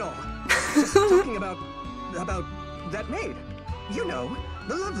 Nothing at all. Just talking about that maid. You know,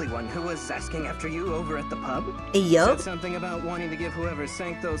 the lovely one who was asking after you over at the pub. Yup. Said something about wanting to give whoever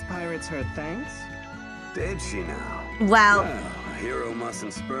sank those pirates her thanks. Did she now? Wow. Well, a hero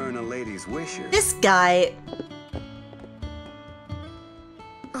mustn't spurn a lady's wishes. This guy.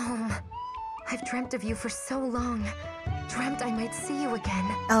 I've dreamt of you for so long. Dreamt I might see you again.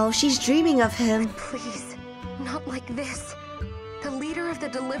 Oh, she's dreaming of him. Please, not like this. The leader of the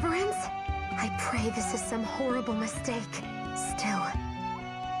Deliverance? I pray this is some horrible mistake. Still,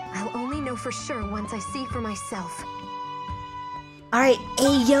 I'll only know for sure once I see for myself. Alright,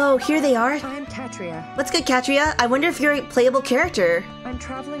 hey yo, here they are. I'm Katria. What's good, Katria? I wonder if you're a playable character. I'm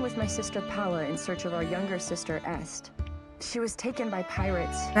traveling with my sister Paula in search of our younger sister Est. She was taken by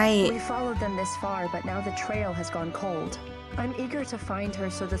pirates. Right. We followed them this far, but now the trail has gone cold. I'm eager to find her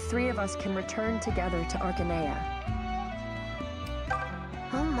so the three of us can return together to Arcanea.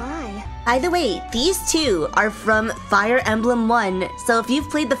 Oh my. By the way, these two are from Fire Emblem 1, so if you've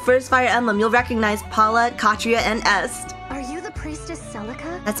played the first Fire Emblem, you'll recognize Paula, Katria, and Est. Are you the priestess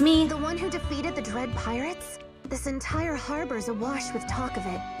Celica? That's me. The one who defeated the dread pirates? This entire harbor's awash with talk of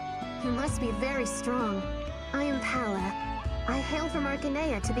it. You must be very strong. I am Paula. I hail from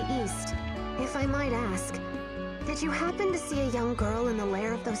Arcanea to the east. If I might ask, did you happen to see a young girl in the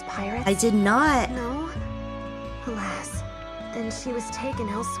lair of those pirates? I did not. No? Alas, then she was taken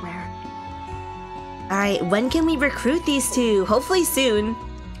elsewhere. Alright, when can we recruit these two? Hopefully soon.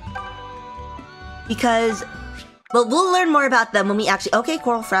 Because, well, we'll learn more about them when we actually... Okay,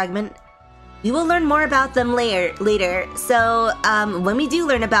 Coral Fragment. We will learn more about them later. So, when we do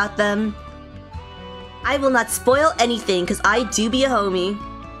learn about them, I will not spoil anything, because I do be a homie.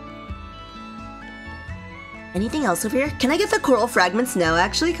 Anything else over here? Can I get the Coral Fragments now,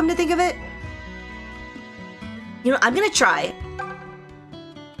 actually, come to think of it? You know, I'm gonna try.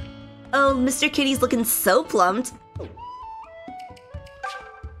 Oh, Mr. Kitty's looking so plumped.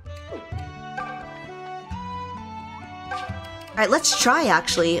 Alright, let's try,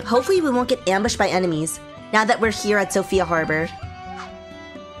 actually. Hopefully we won't get ambushed by enemies, now that we're here at Zofia Harbor.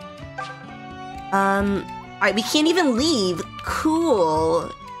 Alright, we can't even leave. Cool.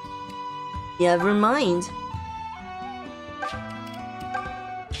 Never mind.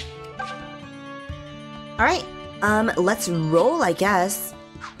 Alright, let's roll, I guess.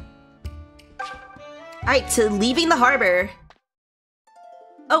 Alright, to leaving the harbor.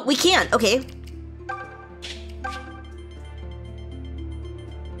 Oh, we can't, okay.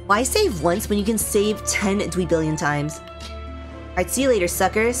 Why save once when you can save 10 Dweebillion times? Alright, see you later,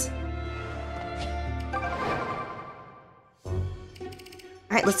 suckers.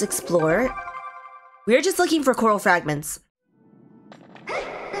 Alright, let's explore. We're just looking for coral fragments.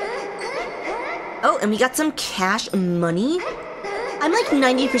 Oh, and we got some cash money? I'm like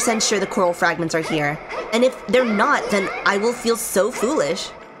 90% sure the coral fragments are here. And if they're not, then I will feel so foolish.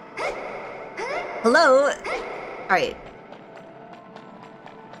 Hello? Alright.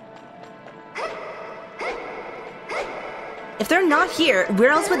 If they're not here, where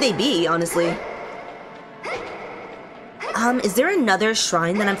else would they be, honestly? Is there another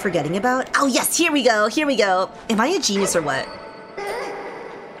shrine that I'm forgetting about? Oh yes, here we go, here we go. Am I a genius or what?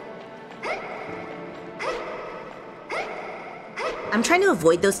 I'm trying to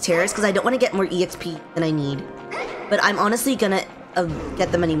avoid those terrors because I don't want to get more EXP than I need. But I'm honestly gonna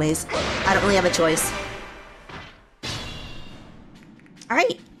get them anyways. I don't really have a choice.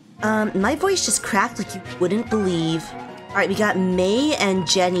 Alright. My voice just cracked like you wouldn't believe. Alright, we got May and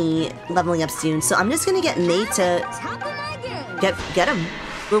Jenny leveling up soon. So I'm just gonna get May to get them.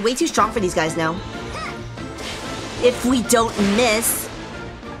 We're way too strong for these guys now. If we don't miss.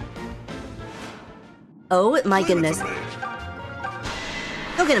 Oh my goodness.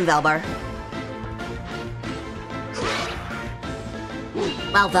 Go get him, Valbar.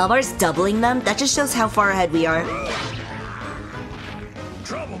 Wow, Valbar's doubling them? That just shows how far ahead we are.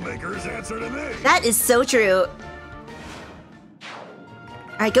 Troublemakers answer to me. That is so true.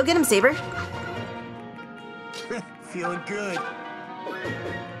 Alright, go get him, Saber. Feeling good.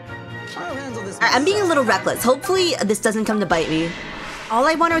 I'll handle this. I'm being a little reckless. Hopefully this doesn't come to bite me. All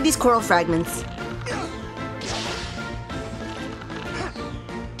I want are these coral fragments.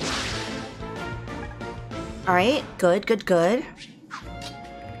 Alright, good, good, good.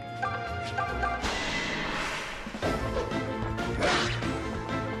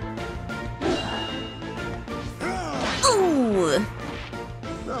 Ooh!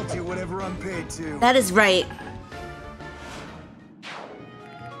 I'll do whatever I'm paid to. That is right.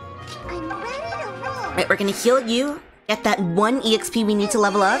 I'm ready to roll. Alright, we're gonna heal you. Get that 1 EXP we need to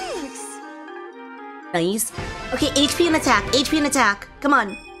level up. Nice. Okay, HP and attack. HP and attack. Come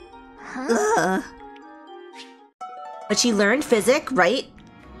on. Ugh. But she learned physic, right?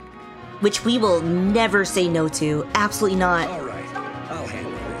 Which we will never say no to. Absolutely not. Alright, I'll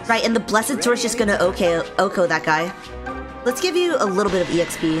handle this. Right, and the Blessed Sword's just gonna Oko that guy. Let's give you a little bit of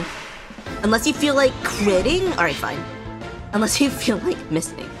EXP. Unless you feel like critting? Alright, fine. Unless you feel like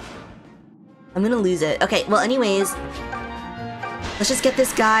missing. I'm gonna lose it. Okay, well anyways. Let's just get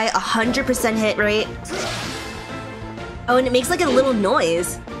this guy 100% hit rate. Oh, and it makes like a little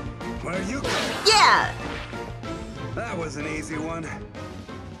noise. Where you go? Yeah! That was an easy one.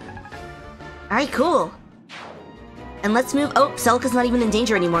 Alright, cool. And let's move. Oh, Celica's not even in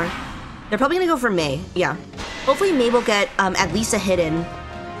danger anymore. They're probably gonna go for May. Yeah. Hopefully May will get at least a hit in.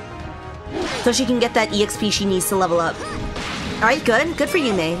 So she can get that EXP she needs to level up. Alright, good. Good for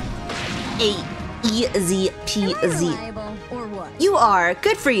you, May. Easy peasy. Or what? You are.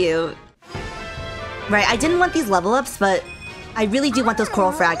 Good for you. Right, I didn't want these level ups, but I really do want those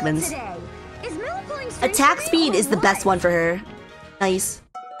coral fragments. Attack speed is the best one for her. Nice.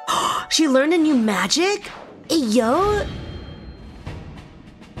 She learned a new magic? Hey, yo.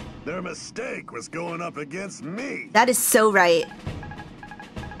 Their mistake was going up against me. That is so right.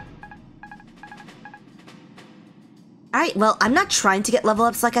 Alright, well, I'm not trying to get level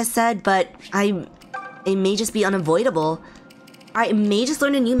ups like I said, but it may just be unavoidable. Alright, May just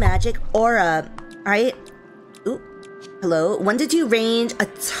learned a new magic, Aura. Alright. Ooh. Hello. 1 to 2 range, a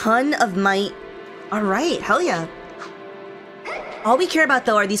ton of might. Alright, hell yeah. All we care about,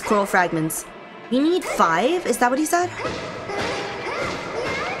 though, are these coral fragments. We need 5? Is that what he said?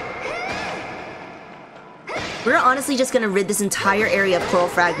 We're honestly just gonna rid this entire area of coral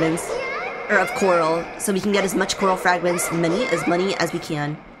fragments. Or of coral, so we can get as much coral fragments, money as we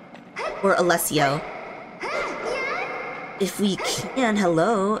can. Or Alessio. If we can,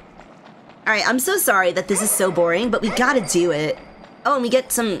 hello. Alright, I'm so sorry that this is so boring, but we gotta do it. Oh, and we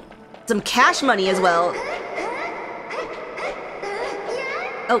get some cash money as well.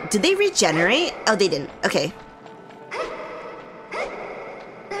 Oh, did they regenerate? Oh, they didn't. Okay.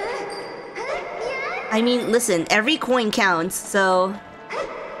 I mean, listen, every coin counts, so...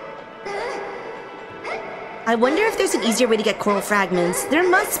 I wonder if there's an easier way to get coral fragments. There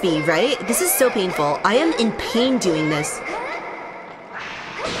must be, right? This is so painful. I am in pain doing this.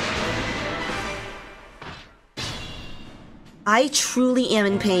 I truly am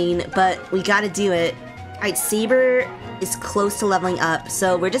in pain, but we gotta do it. Alright, Saber is close to leveling up,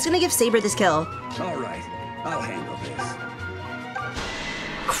 so we're just gonna give Saber this kill. Alright, I'll handle this.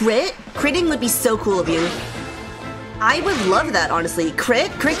 Crit? Critting would be so cool of you. I would love that, honestly.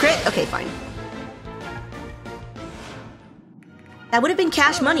 Crit? Crit, crit? Okay, fine. That would have been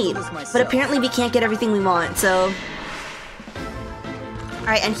cash money, but apparently we can't get everything we want, so...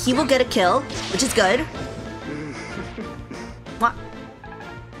 Alright, and he will get a kill, which is good. What?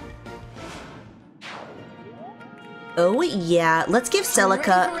 Oh, yeah. Let's give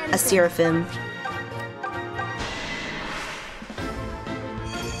Celica a Seraphim.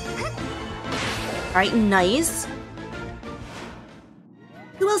 Alright, nice.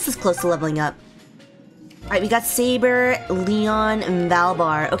 Who else is close to leveling up? Alright, we got Saber, Leon, and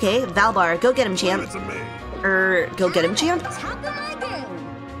Valbar. Okay, Valbar, go get him, champ. Go get him, champ?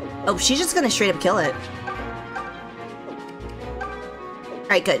 Oh, she's just gonna straight up kill it.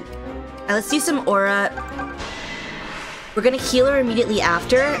 Alright, good. Alright, let's do some aura. We're gonna heal her immediately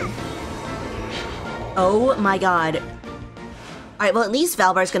after. Oh my god. Alright, well at least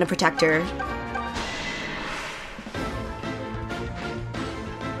Valbar's gonna protect her.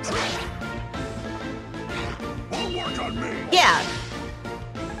 Yeah!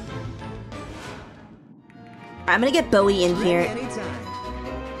 I'm gonna get Bowie in here.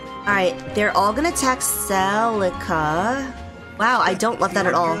 Alright, they're all gonna attack Celica. Wow, I don't love that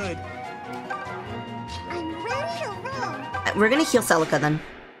at all. I'm ready to roll. We're gonna heal Celica then.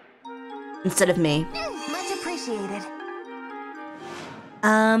 Instead of me. Much appreciated.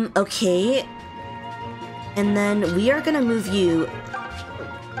 Okay. And then we are gonna move you.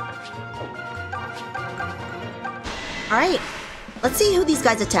 Alright. Let's see who these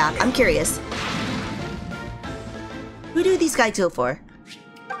guys attack. I'm curious. Who do these guys go for?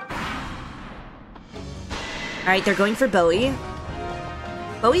 Alright, they're going for Bowie.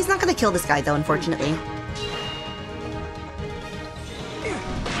 Bowie's not gonna kill this guy though, unfortunately.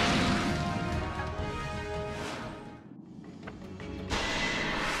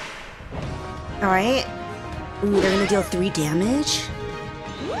 Alright. Ooh, they're gonna deal 3 damage?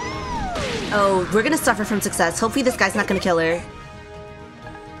 Oh, we're gonna suffer from success. Hopefully this guy's not gonna kill her.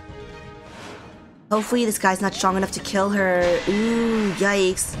 Hopefully this guy's not strong enough to kill her. Ooh,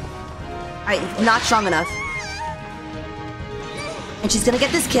 yikes. Alright, not strong enough. And she's gonna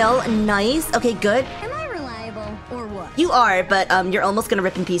get this kill. Nice. Okay, good. Am I reliable, or what? You are, but you're almost gonna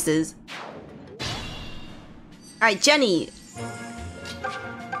rip in pieces. Alright, Jenny.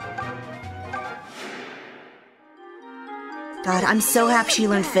 God, I'm so happy she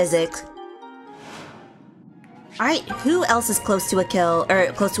learned physics. Alright, who else is close to a kill, or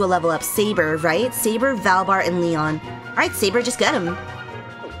close to a level up? Saber, right? Saber, Valbar, and Leon. Alright, Saber, just get him.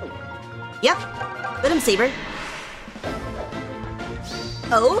 Yep. Get him, Saber.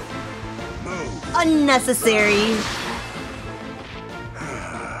 Oh? Unnecessary.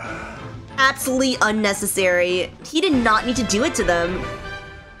 Absolutely unnecessary. He did not need to do it to them.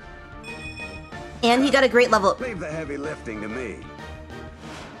 And he got a great level. Leave the heavy lifting to me.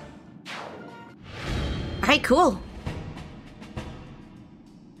 Alright, cool.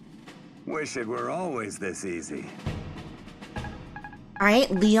 Wish it were always this easy. Alright,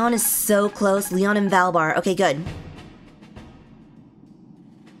 Leon is so close. Leon and Valbar. Okay, good.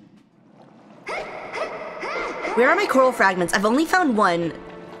 Where are my coral fragments? I've only found one.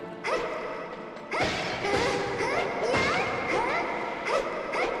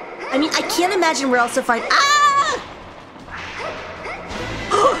 I mean, I can't imagine where else to find— Ah!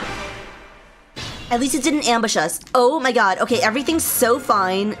 At least it didn't ambush us. Oh my god. Okay, everything's so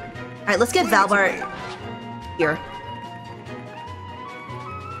fine. Alright, let's get Valbar here.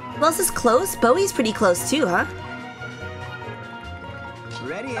 Who else is close? Bowie's pretty close too, huh?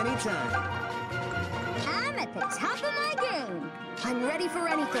 Ready anytime. I'm at the top of my game. I'm ready for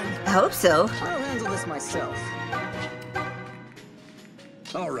anything. I hope so. I'll handle this myself.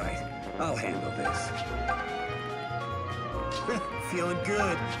 All right, I'll handle this. Feeling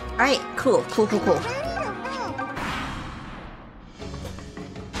good. Alright, cool. Ready to roll.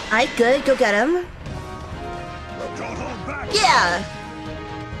 Alright, good. Go get him. Don't hold back. Yeah!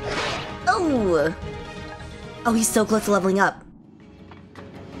 Oh! Oh, he's so close to leveling up.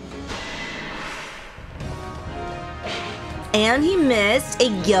 And he missed.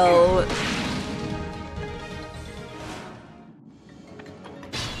 Yo.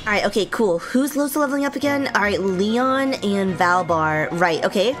 Alright, okay, cool. Who's close to leveling up again? Alright, Leon and Valbar. Right,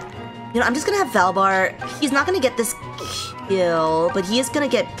 okay. You know, I'm just gonna have Valbar. He's not gonna get this kill, but he is gonna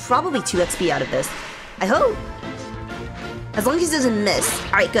get probably 2 XP out of this. I hope. As long as he doesn't miss.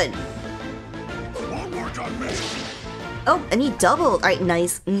 Alright, good. Oh, and he doubled. Alright,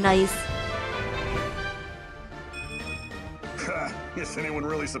 nice, nice. Is anyone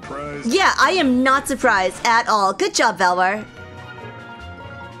really surprised? Yeah, I am not surprised at all. Good job, Valbar.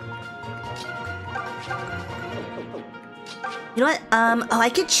 You know what? Oh, I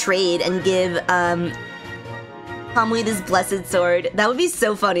could trade and give, Calmly this blessed sword. That would be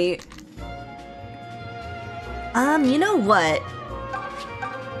so funny. You know what?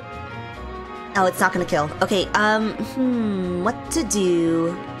 Oh, it's not gonna kill. Okay, what to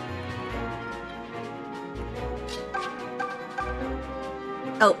do?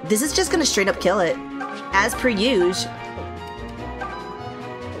 Oh, this is just gonna straight up kill it. As per usual.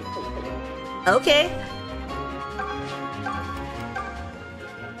 Okay.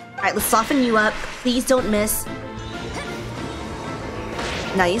 Alright, let's soften you up. Please don't miss.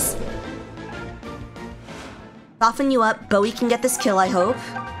 Nice. Soften you up. Bowie can get this kill, I hope.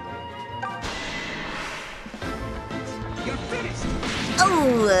 You're finished.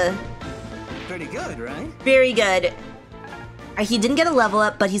 Oh! Pretty good, right? Very good. Alright, he didn't get a level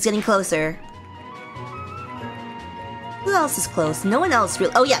up, but he's getting closer. Who else is close? No one else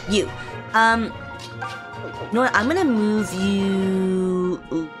really. Oh yeah, you. You know what? I'm gonna move you.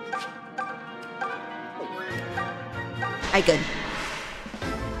 Ooh. Alright, good.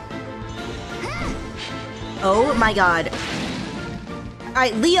 Oh my god.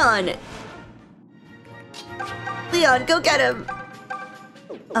 Alright, Leon! Leon, go get him!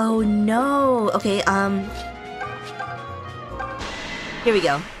 Oh no. Okay, here we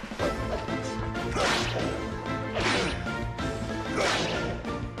go.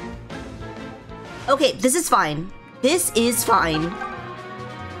 Okay, this is fine. This is fine.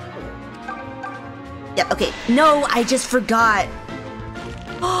 Yep, okay. No, I just forgot.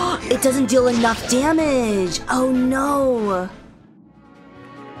 It doesn't deal enough damage. Oh no.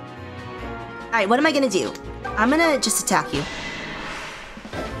 Alright, what am I gonna do? I'm gonna just attack you.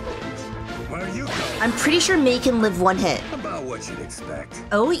 Where you go? I'm pretty sure May can live one hit. About what you'd expect.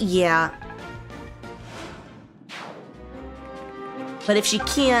 Oh yeah. But if she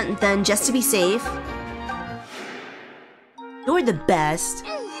can't, then just to be safe. You're the best.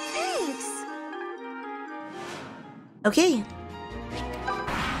 Thanks. Okay.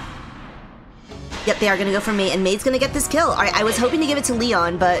 Yep, they are gonna go for May, and May's gonna get this kill. Alright, I was hoping to give it to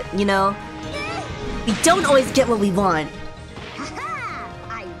Leon, but, you know, we don't always get what we want. Haha!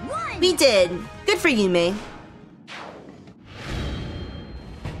 I won! We did. Good for you, May.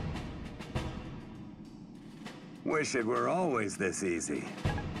 Wish it were always this easy.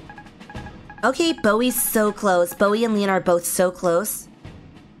 Okay, Bowie's so close. Bowie and Leon are both so close.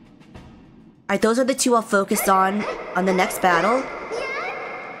 Alright, those are the two I'll focus on the next battle.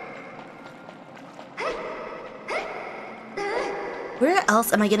 Where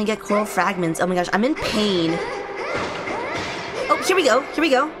else am I gonna get coral fragments? Oh my gosh, I'm in pain. Oh, here we go. Here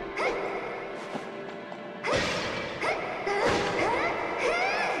we go.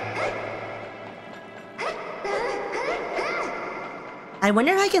 I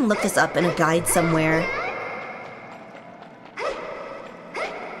wonder if I can look this up in a guide somewhere.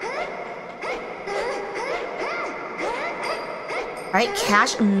 Alright,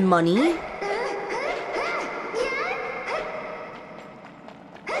 cash money.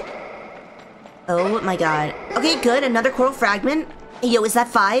 Oh my god. Okay, good. Another coral fragment. Hey, yo, is that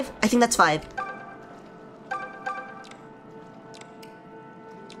 5? I think that's 5.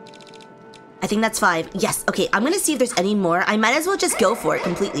 I think that's 5. Yes, okay. I'm gonna see if there's any more. I might as well just go for it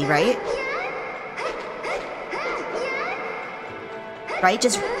completely, right? Right?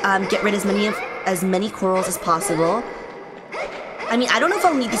 Just get rid of as many corals as possible. I mean, I don't know if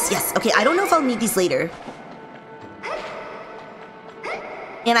I'll need these. Yes, okay. I don't know if I'll need these later.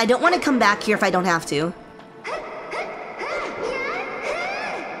 And I don't want to come back here if I don't have to.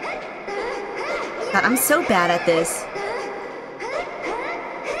 God, I'm so bad at this.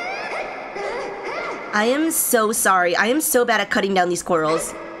 I am so sorry. I am so bad at cutting down these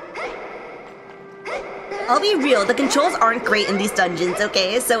corals. I'll be real, the controls aren't great in these dungeons,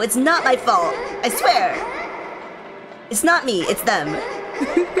 okay? So it's not my fault. I swear. It's not me, it's them.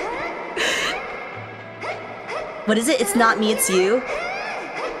 What is it? It's not me, it's you?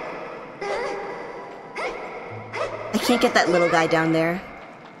 I can't get that little guy down there.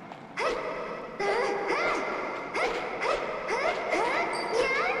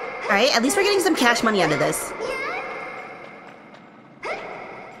 Alright, at least we're getting some cash money out of this.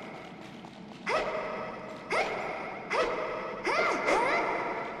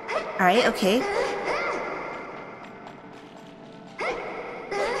 Alright, okay.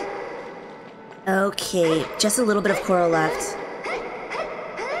 Okay, just a little bit of coral left.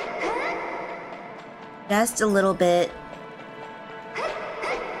 Just a little bit.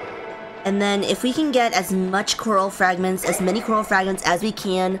 And then if we can get as much coral fragments, as many coral fragments as we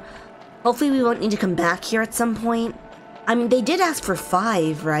can, hopefully we won't need to come back here at some point. I mean, they did ask for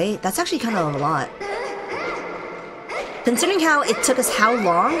 5, right? That's actually kind of a lot. Considering how it took us how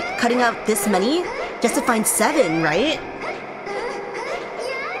long cutting out this many, Just to find 7, right?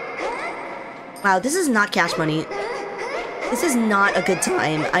 Wow, this is not cash money. This is not a good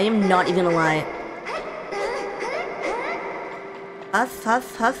time. I am not even gonna lie. Huff,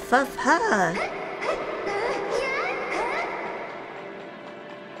 huff, huff, huff, huff.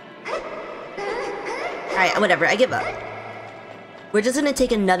 Alright, whatever, I give up. We're just gonna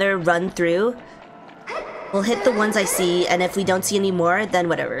take another run through. We'll hit the ones I see, and if we don't see any more, then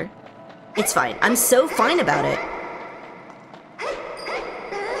whatever. It's fine. I'm so fine about it.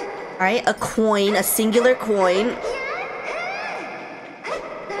 Alright, a coin, a singular coin.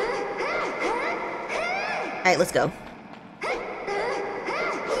 Alright, let's go.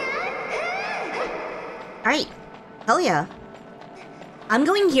 Alright. Hell yeah. I'm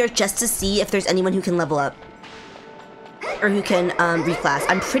going here just to see if there's anyone who can level up. Or who can, reclass.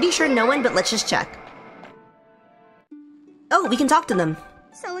 I'm pretty sure no one, but let's just check. Oh, we can talk to them.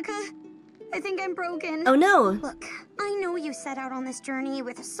 Celica, I think I'm broken. Oh no. Look, I know you set out on this journey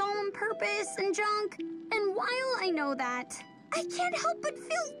with a solemn purpose and junk, and while I know that, I can't help but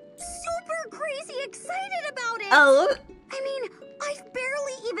feel super crazy excited about it. Oh. I mean, I've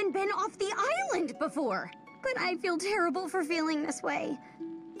barely even been off the island before, but I feel terrible for feeling this way.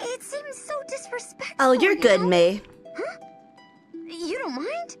 It seems so disrespectful. Oh, you're good, know? May. Huh? You don't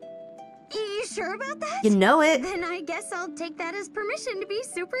mind? You sure about that? You know it. Then I guess I'll take that as permission to be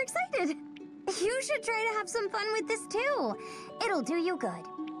super excited. You should try to have some fun with this too. It'll do you good.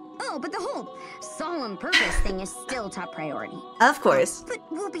 Oh, but the whole solemn purpose thing is still top priority. Of course. But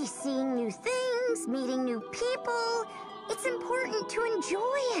we'll be seeing new things, meeting new people. It's important to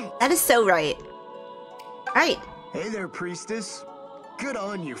enjoy it. That is so right. Alright. Hey there, priestess. Good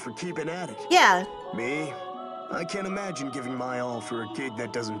on you for keeping at it. Yeah. Me? I can't imagine giving my all for a gig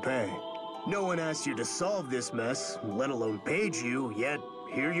that doesn't pay. No one asked you to solve this mess, let alone paid you, yet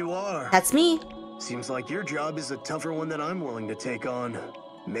here you are. That's me. Seems like your job is a tougher one than I'm willing to take on.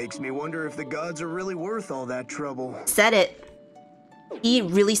 Makes me wonder if the gods are really worth all that trouble. Said it. He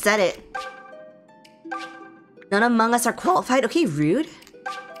really said it. None among us are qualified. Okay, rude.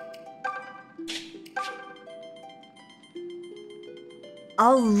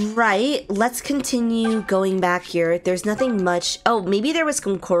 Alright, let's continue going back here. There's nothing much. Oh, maybe there was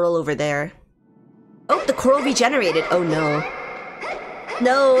some coral over there. Oh, the coral regenerated. Oh no.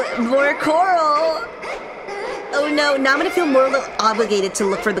 No, more coral! Oh no, now I'm gonna feel more obligated to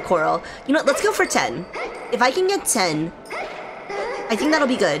look for the coral. You know what, let's go for 10. If I can get 10, I think that'll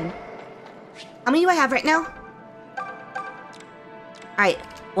be good. How many do I have right now? Alright,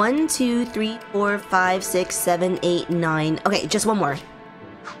 1, 2, 3, 4, 5, 6, 7, 8, 9. Okay, just one more.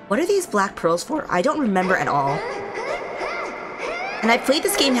 What are these black pearls for? I don't remember at all. And I've played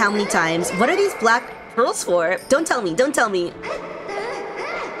this game how many times? What are these black pearls for? Don't tell me, don't tell me.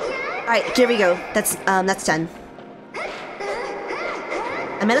 Alright, here we go. That's 10.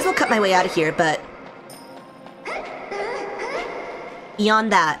 I might as well cut my way out of here, but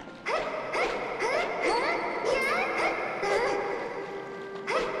beyond that.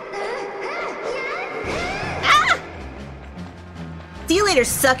 Ah! See you later,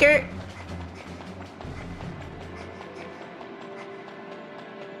 sucker!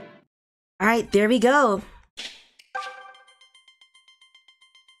 Alright, there we go.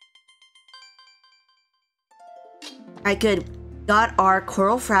 Alright, good. Got our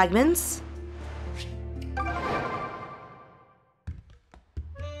coral fragments.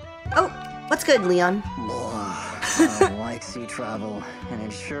 Oh, what's good, Leon? I like sea travel, and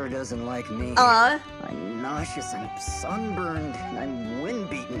it sure doesn't like me. I'm nauseous, I'm sunburned, and I'm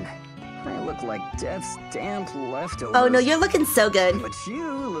wind-beaten. I look like death's damp leftovers. Oh no, you're looking so good. But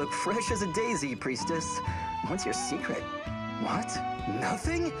you look fresh as a daisy, priestess. What's your secret? What?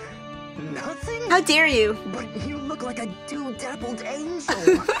 Nothing? Nothing? How dare you? But you look like a dew-dappled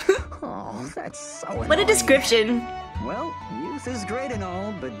angel. Oh, that's so annoying. What a description. Well, youth is great and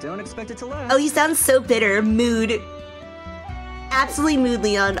all, but don't expect it to last. Oh, he sounds so bitter. Mood. Absolutely mood,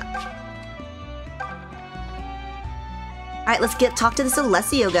 Leon. Alright, let's talk to this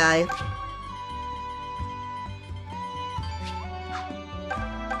Alessio guy.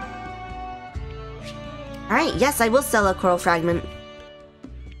 Alright, yes, I will sell a coral fragment.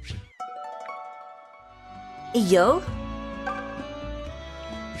 Hey, yo?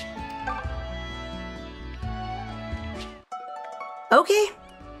 Okay.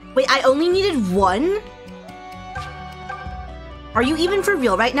 Wait, I only needed one? Are you even for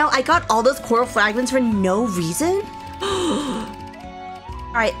real right now? I got all those coral fragments for no reason?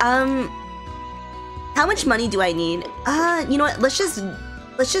 Alright, how much money do I need? You know what, let's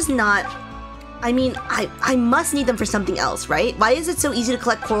just not I mean, I must need them for something else, right? Why is it so easy to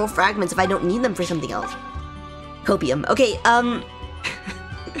collect coral fragments if I don't need them for something else? Copium. Okay,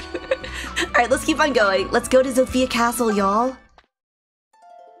 Alright, let's keep on going. Let's go to Zofia Castle, y'all.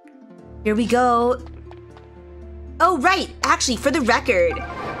 Here we go. Oh, right! Actually, for the record,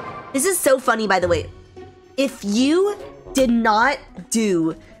 this is so funny, by the way. If you did not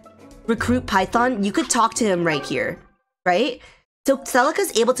do Recruit Python, you could talk to him right here, right? So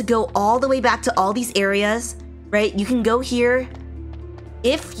Celica's able to go all the way back to all these areas, right? You can go here.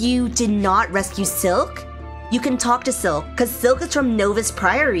 If you did not rescue Silk, you can talk to Silk, because Silk is from Novus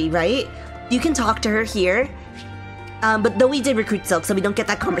Priory, right? You can talk to her here. But though we did recruit Silk, so we don't get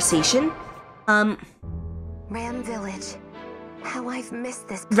that conversation. Ram Village. How I've missed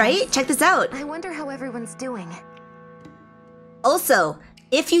this place. Right? Check this out. I wonder how everyone's doing. Also,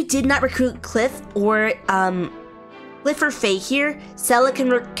 if you did not recruit Cliff or Faye here,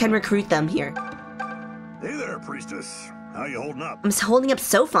 Celica can recruit them here. Hey there, Priestess. How you holding up? I'm holding up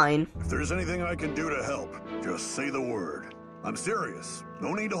so fine. If there's anything I can do to help, just say the word. I'm serious.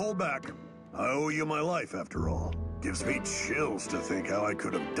 No need to hold back. I owe you my life, after all. Gives me chills to think how I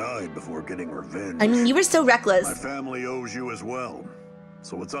could have died before getting revenge. I mean, you were so reckless. My family owes you as well.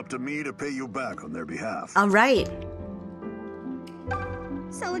 So it's up to me to pay you back on their behalf. All right.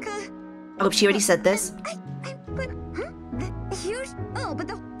 Celica? Oh, she already said this.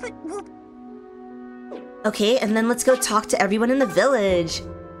 Okay, and then let's go talk to everyone in the village.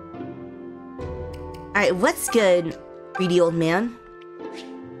 Alright, what's good, greedy old man?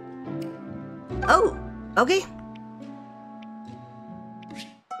 Oh, okay.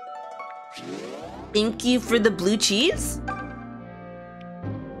 Thank you for the blue cheese.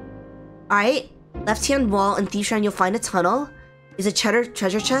 Alright, left-hand wall in Thief Shrine you'll find a tunnel. Is a cheddar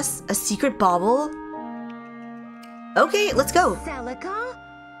treasure chest, a secret bauble. Okay, let's go. Celica?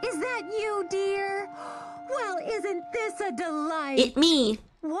 Is that you, dear? Well, isn't this a delight? It me.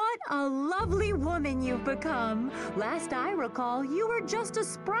 What a lovely woman you've become. Last I recall, you were just a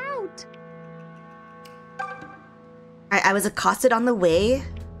sprout. I was accosted on the way.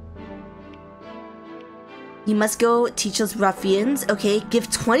 You must go teach those ruffians. Okay, give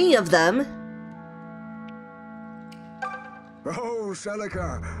 20 of them. Oh,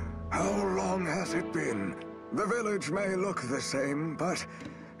 Celica, how long has it been? The village may look the same, but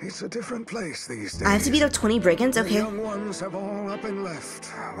it's a different place these days. I have to beat up 20 brigands? Okay. The young ones have all up and left.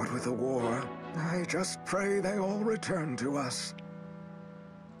 What with the war, I just pray they all return to us.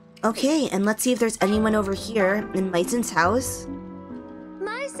 Okay, and let's see if there's anyone over here in Myson's house.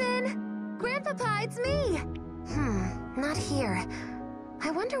 Myson! Grandpapa, it's me! Not here.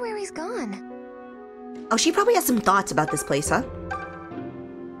 I wonder where he's gone. Oh, she probably has some thoughts about this place, huh?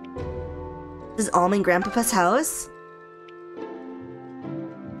 This is Almond Grandpapa's house.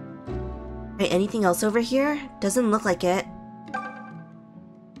 Alright, anything else over here? Doesn't look like it.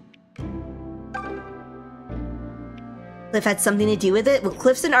 Cliff had something to do with it? Well,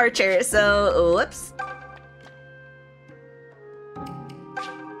 Cliff's an archer, so whoops.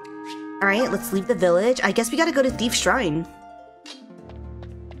 Alright, let's leave the village. I guess we gotta go to Thief Shrine.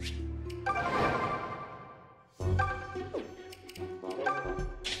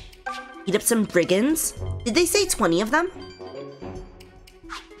 Beat up some brigands. Did they say 20 of them?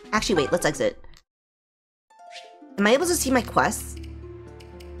 Actually, wait, let's exit. Am I able to see my quests?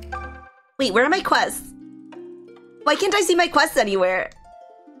 Wait, where are my quests? Why can't I see my quests anywhere?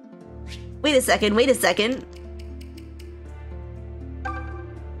 Wait a second, wait a second.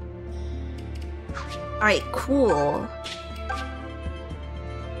 Alright, cool.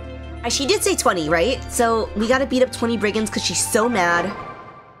 She did say 20, right? So we gotta beat up 20 brigands because she's so mad.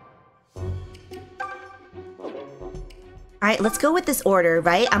 Alright, let's go with this order,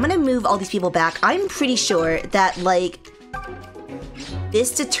 right? I'm gonna move all these people back. I'm pretty sure that, like,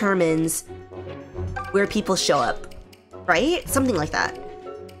 this determines where people show up, right? Something like that.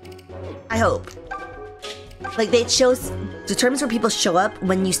 I hope. Like, it determines where people show up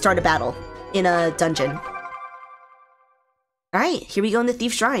when you start a battle in a dungeon. Alright, here we go in the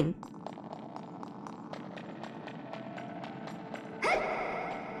Thief Shrine.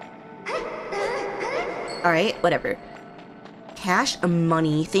 Alright, whatever. Cash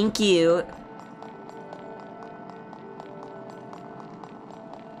money, thank you.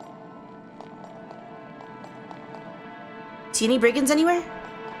 See any brigands anywhere?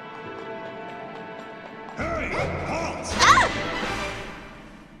 Hurry! Halt! Ah!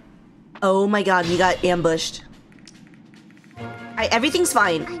 Oh my god, we got ambushed. Alright, everything's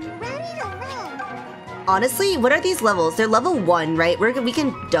fine. I'm ready to roll. Honestly, what are these levels? They're level 1, right? We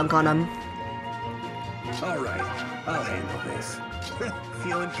can dunk on them. All right, I'll handle this.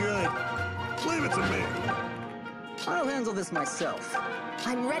 Feeling good. Leave it to me. I'll handle this myself.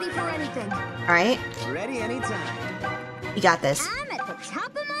 I'm ready for anything. Alright. Ready anytime. You got this. I'm at the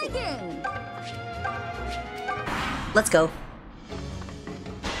top of my game. Let's go.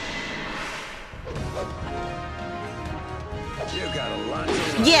 You got a lot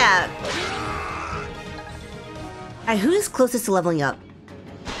to Yeah. Alright, who's closest to leveling up?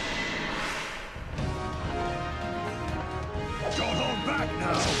 Don't hold back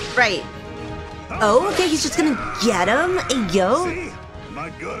now. Right. Oh, okay, he's just gonna get him. Hey, yo. See? Am I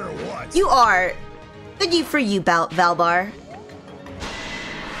good or what? You are. Good for you, Valbar.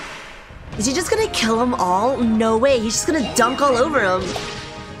 Is he just gonna kill them all? No way, he's just gonna dunk all over him.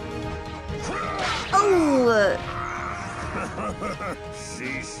 Oh!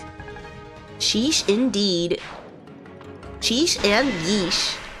 Sheesh. Sheesh indeed. Sheesh and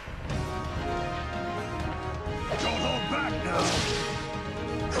yeesh. Don't hold back now.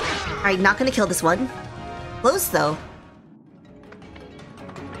 Alright, not gonna kill this one. Close though.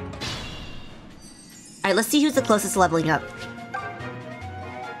 Alright, let's see who's the closest to leveling up.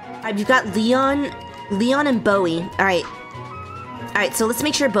 Alright, we've got Leon and Bowie. Alright. Alright, so let's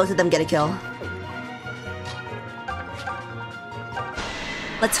make sure both of them get a kill.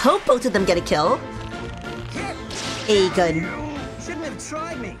 Let's hope both of them get a kill. Hey, good. Shouldn't have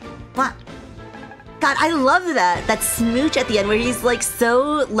tried me. What? God, I love that. That smooch at the end where he's like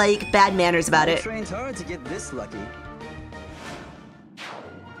so like bad manners about it. Trained hard to get this lucky.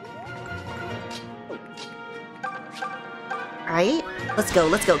 Alright, let's go,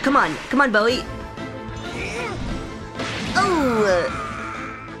 let's go. Come on, Bowie.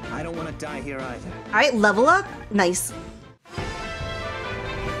 Oh! I don't want to die here either. Alright, level up. Nice.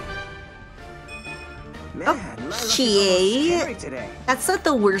 Okay. That's not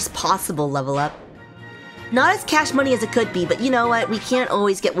the worst possible level up. Not as cash money as it could be, but you know what? We can't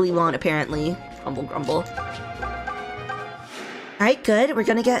always get what we want, apparently. Grumble, grumble. Alright, good. We're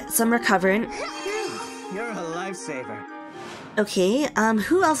gonna get some recovering. You're a lifesaver. Okay,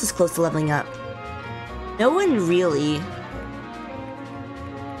 who else is close to leveling up? No one really.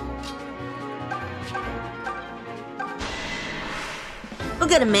 Go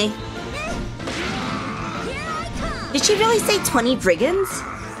get him, May. Did she really say 20 brigands?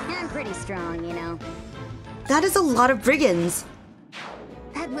 I'm pretty strong, you know. That is a lot of brigands.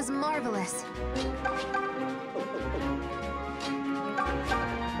 That was marvelous.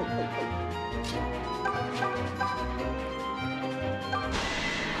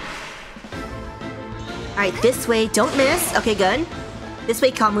 Alright, this way. Don't miss. Okay, good. This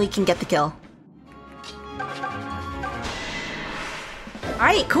way, Kamui can get the kill.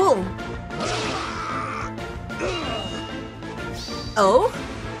 Alright, cool. Oh?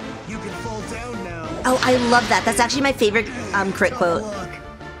 You can fall down now. Oh, I love that. That's actually my favorite crit quote.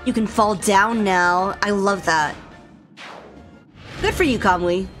 You can fall down now. I love that. Good for you,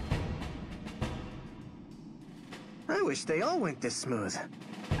 Kamui. I wish they all went this smooth.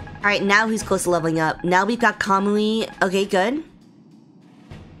 Alright, now who's close to leveling up? Now we've got Kamui. Okay, good.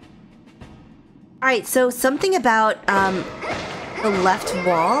 Alright, so something about the left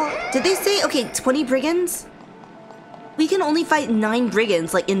wall. Did they say, okay, 20 brigands? We can only fight 9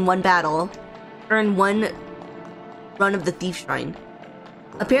 brigands, like, in one battle. Or in one run of the Thief Shrine.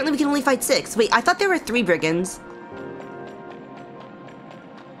 Apparently we can only fight 6. Wait, I thought there were 3 brigands.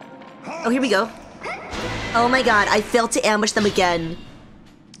 Oh, here we go. Oh my god, I failed to ambush them again.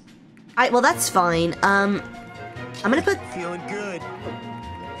 Alright, well that's fine. I'm gonna put... Feeling good.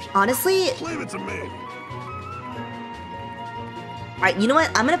 Honestly... Leave it to me. Alright, you know what?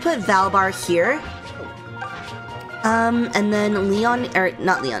 I'm gonna put Valbar here. And then Leon, or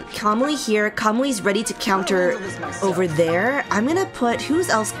not Leon, Kamui here. Kamui's ready to counter over there. I'm gonna put, who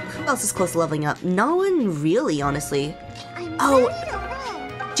else is close to leveling up? No one really, honestly. Oh,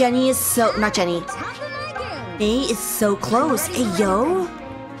 Jenny is so, not Jenny. May is so close. Hey, yo.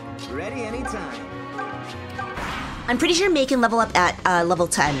 Ready anytime. I'm pretty sure May can level up at level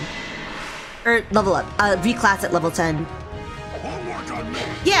 10. Or level up, reclass at level 10.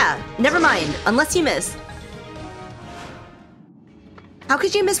 Yeah, never mind, unless you miss. How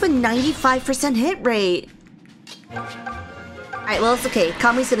could you miss with 95% hit rate? Alright, well, it's okay.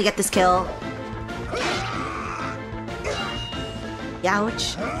 Kamui's gonna get this kill.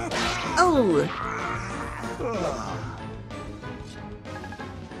 Ouch. Oh!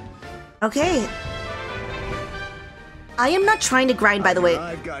 Okay. I am not trying to grind, by the way.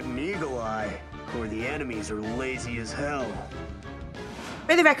 I've got an eagle eye, or the enemies are lazy as hell.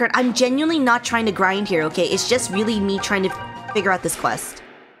 For the record, I'm genuinely not trying to grind here, okay? It's just really me trying to figure out this quest.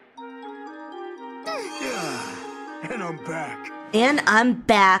 And I'm back. And I'm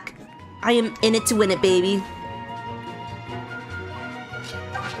back. I am in it to win it, baby.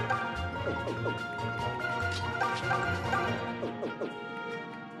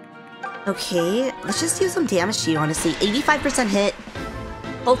 Okay, let's just use some damage to you, honestly. 85% hit.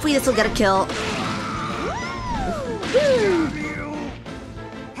 Hopefully this will get a kill.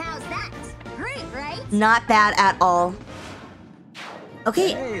 How's that? Great, right? Not bad at all.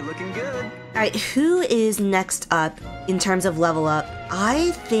 Okay. Hey, looking good. Alright, who is next up in terms of level up?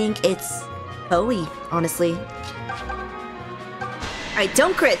 I think it's Bowie, honestly. Alright,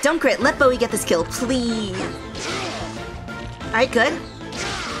 don't crit, don't crit. Let Bowie get this kill, please. Alright, good.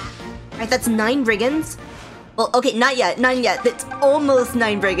 Alright, that's 9 brigands. Well, okay, not yet, not yet. That's almost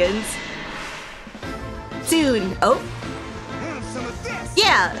 9 brigands. Soon. Oh.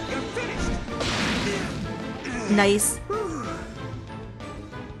 Yeah. Nice.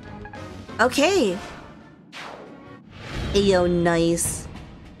 Okay. Ayo, nice.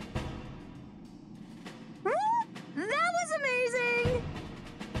 That was amazing!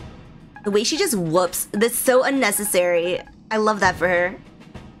 The way she just whoops, that's so unnecessary. I love that for her.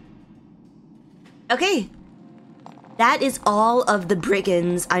 Okay. That is all of the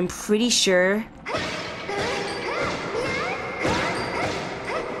brigands, I'm pretty sure.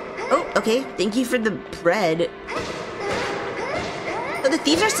 Oh, okay. Thank you for the bread. So the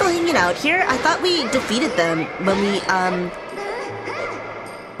thieves are still hanging out here? I thought we defeated them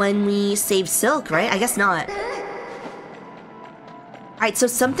when we saved Silk, right? I guess not. Alright, so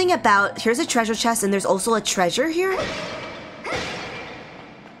something about... Here's a treasure chest and there's also a treasure here?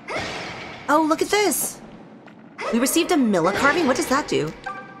 Oh, look at this! We received a Milla carving? What does that do?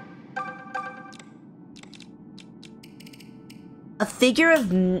 A figure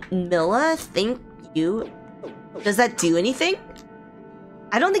of Milla? Thank you. Does that do anything?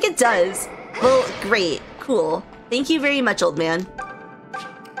 I don't think it does. Well, great. Cool. Thank you very much, old man.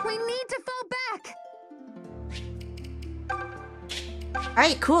 We need to fall back!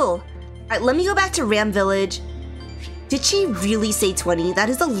 Alright, cool. Alright, let me go back to Ram Village. Did she really say 20? That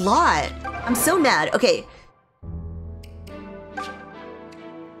is a lot. I'm so mad. Okay.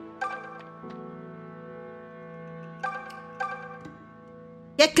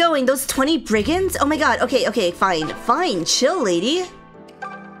 Get going, those 20 brigands? Oh my god, okay, okay, fine. Fine, chill, lady.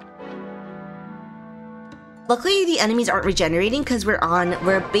 Luckily, the enemies aren't regenerating because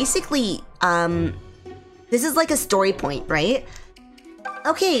we're basically, this is like a story point, right?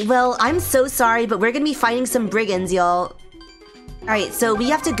 Okay, well, I'm so sorry, but we're gonna be fighting some brigands, y'all. Alright, so we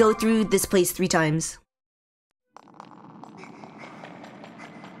have to go through this place 3 times.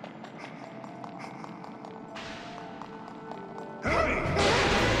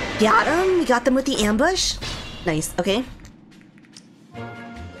 Got him? We got them with the ambush? Nice, okay.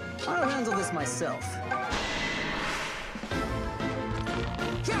 I'll handle this myself.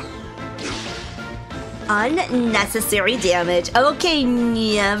 Unnecessary damage. Okay,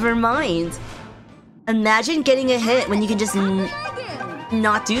 never mind. Imagine getting a hit when you can just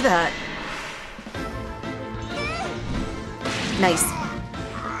not do that. Nice.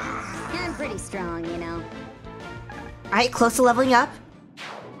 I'm pretty strong, you know. Alright, close to leveling up.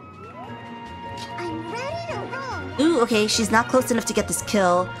 I'm ready to roll. Ooh, okay, she's not close enough to get this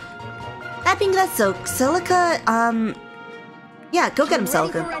kill. That being that, so Celica, yeah, go get him,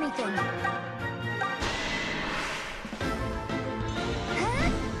 Celica.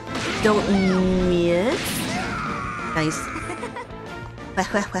 Don't miss. Nice.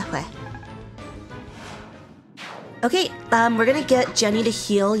 Okay, we're gonna get Jenny to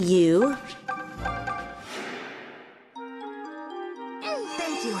heal you.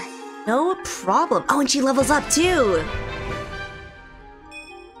 Thank you. No problem. Oh, and she levels up too.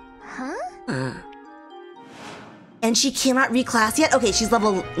 Huh? And she cannot reclass yet? Okay, she's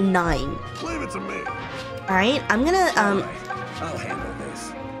level 9. Leave it to me. Alright, I'm gonna, I'll handle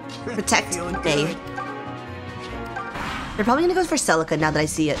this. protect May. They're probably gonna go for Celica now that I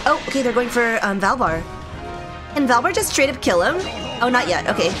see it. Oh, okay, they're going for, Valvar. Can Valvar just straight up kill him? Oh, not yet,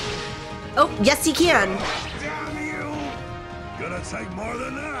 okay. Oh, yes he can. Damn you! Gonna take more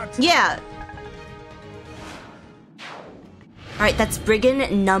than that. Yeah. Alright, that's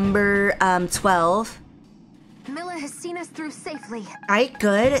Brigand number, 12. Milla has seen us through safely. Alright,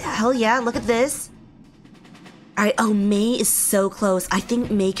 good. Hell yeah, look at this. Alright, oh, May is so close. I think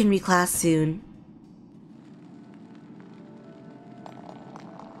May can reclass soon.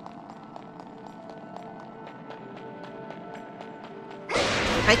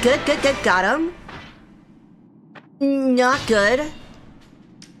 Alright, good, good, good. Got him. Not good.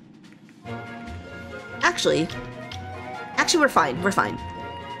 Actually, we're fine. We're fine.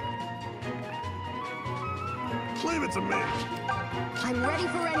 Leave it to me. I'm ready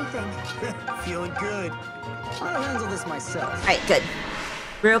for anything. Feeling good. I'll handle this myself. Alright, good.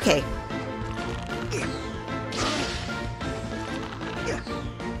 We're okay.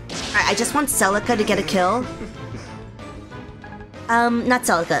 Alright, I just want Celica to get a kill. Not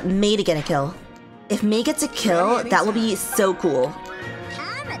Celica, May to get a kill. If May gets a kill, that will be so cool.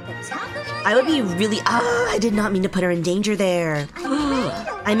 I would be really... I did not mean to put her in danger there.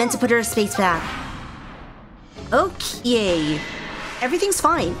 I meant to put her a space back. Okay. Everything's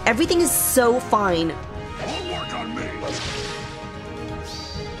fine. Everything is so fine.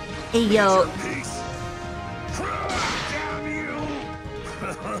 Hey, yo.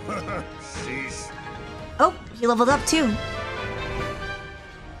 Oh, he leveled up too.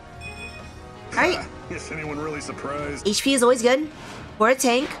 Alright. Is anyone really surprised? HP is always good. For a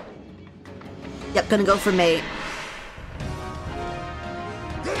tank. Yep, gonna go for May.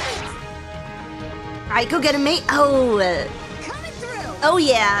 Alright, go get him, May. Oh. Oh,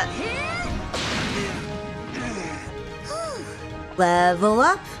 yeah. Level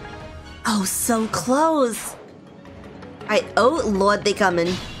up. Oh, so close. Alright, oh, Lord, they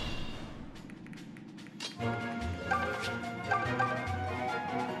coming.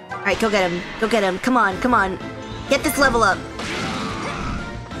 Alright, go get him. Go get him. Come on, come on. Get this level up.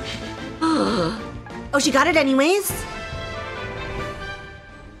 Oh, she got it anyways?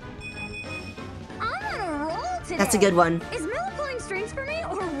 I'm on a roll today. That's a good one. Is Mel applying strings for me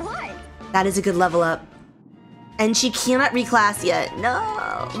or what? That is a good level up. And she cannot reclass yet.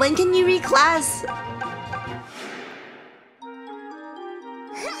 No. When can you reclass?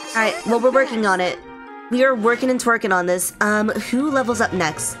 Alright, well, we're working on it. We are working and twerking on this. Who levels up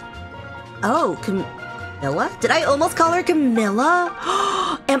next? Oh, Camilla? Did I almost call her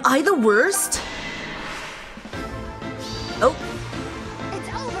Camilla? Am I the worst? Oh. It's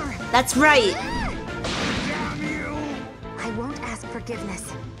over. That's right. I won't ask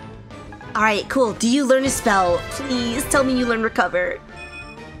forgiveness. Alright, cool. Do you learn a spell? Please tell me you learn Recover.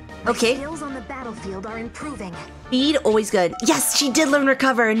 Okay. My skills on the battlefield are improving. Speed, always good. Yes, she did learn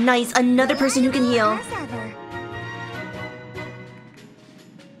Recover. Nice. Another person who can heal.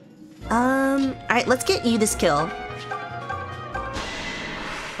 Alright, let's get you this kill.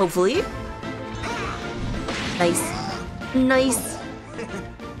 Hopefully. Nice. Nice.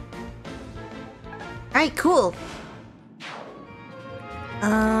 Alright, cool.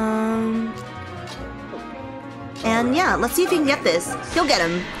 And yeah, let's see if we can get this. You'll get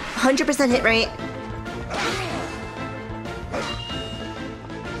him. 100% hit rate.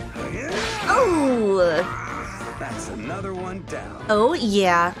 Oh! That's another one down. Oh,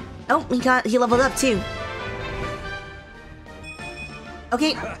 yeah. Oh, he leveled up too.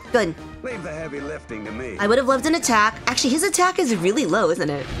 Okay, good. Leave the heavy lifting to me. I would have loved an attack. Actually, his attack is really low, isn't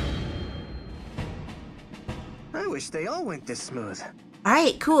it? I wish they all went this smooth.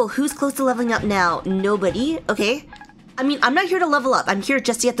 Alright, cool. Who's close to leveling up now? Nobody? Okay. I mean, I'm not here to level up. I'm here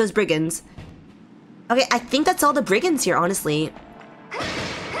just to get those brigands. Okay, I think that's all the brigands here, honestly.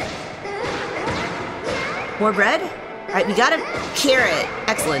 More bread? Alright, we got a carrot.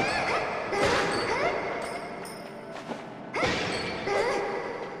 Excellent.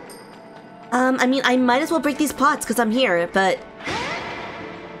 I mean, I might as well break these pots because I'm here, but...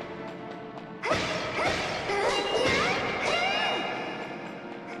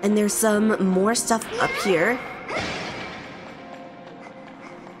 And there's some more stuff up here.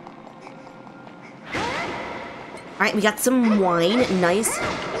 Alright, we got some wine. Nice.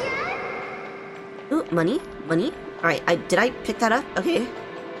 Ooh, money. Money. Alright, did I pick that up? Okay.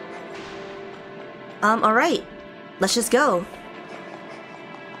 Alright. Let's just go.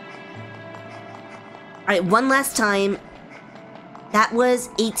 Alright, one last time. That was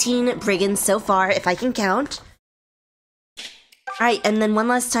 18 brigands so far, if I can count. Alright, and then one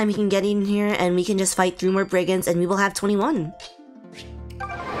last time we can get in here and we can just fight through more brigands and we will have 21.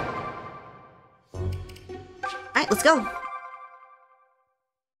 Alright, let's go.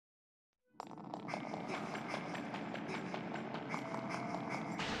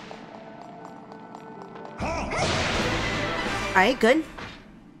 Alright, good.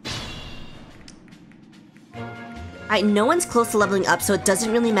 Alright, no one's close to leveling up, so it doesn't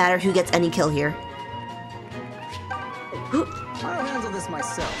really matter who gets any kill here. I'll handle this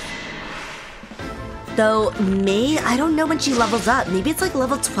myself. Though, May, I don't know when she levels up. Maybe it's like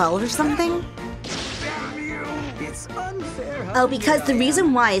level 12 or something? It's unfair. Oh, because the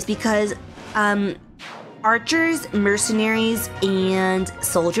reason why is because, archers, mercenaries, and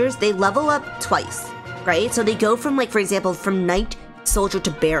soldiers, they level up twice, right? So they go from, like, for example, from knight, soldier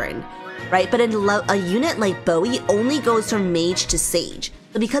to baron, right? But a unit like Bowie only goes from mage to sage.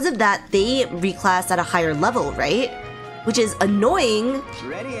 So because of that, they reclass at a higher level, right? which is annoying,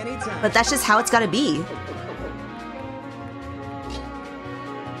 Ready anytime. but that's just how it's gotta be.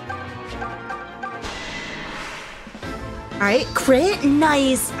 Alright, crit,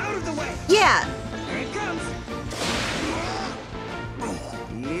 nice. Out of the way. Yeah. Here it comes.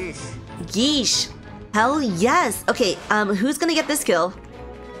 Yeesh. Yeesh. Hell yes. Okay, who's gonna get this kill?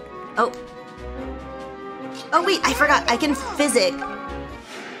 Oh. Oh wait, I forgot. I can physic.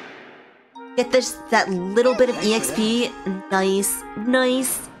 Get that little bit of EXP. Nice.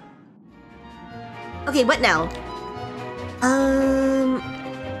 Nice. Okay, what now?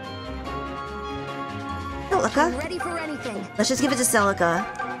 Celica? Ready for anything. Let's just give it to Celica.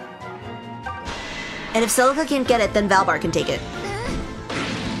 And if Celica can't get it, then Valbar can take it.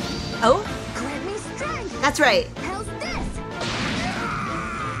 Oh? Grant me strength. That's right. How's this?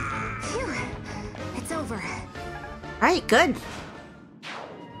 Phew. It's over. Alright, good.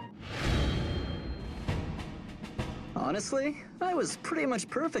 Honestly, I was pretty much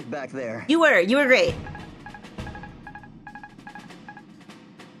perfect back there. You were great.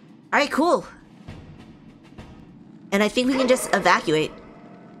 Alright, cool. And I think we can just evacuate.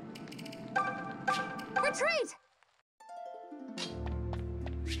 Retreat.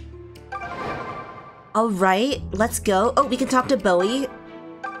 Alright, let's go. Oh, we can talk to Bowie.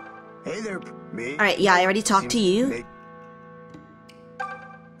 Hey there, me. Alright, yeah, I already talked to you.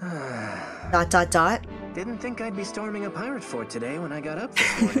 Dot. Didn't think I'd be storming a pirate fort today when I got up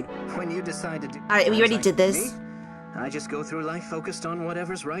this morning. When you decided to... Alright, we already did this. Me, I just go through life focused on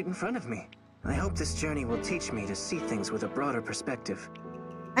whatever's right in front of me. I hope this journey will teach me to see things with a broader perspective.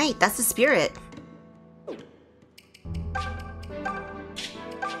 Right, that's the spirit.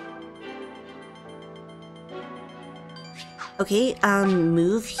 Okay,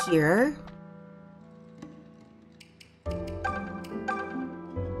 move here.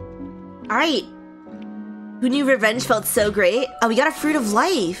 Alright. Who knew revenge felt so great? Oh, we got a fruit of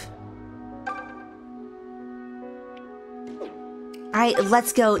life. Alright,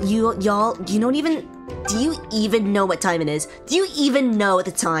 let's go. Y'all, do you even know what time it is? Do you even know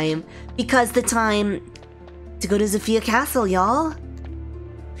the time? Because the time to go to Zofia Castle, y'all.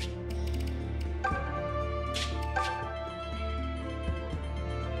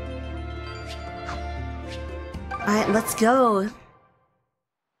 Alright, let's go.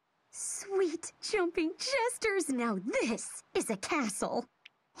 Sweet jumping jesters, now this is a castle.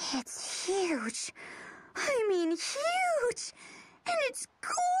 It's huge. I mean huge! And it's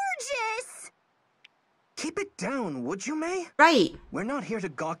gorgeous! Keep it down, would you, May? Right. We're not here to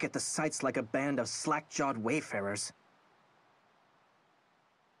gawk at the sights like a band of slack-jawed wayfarers.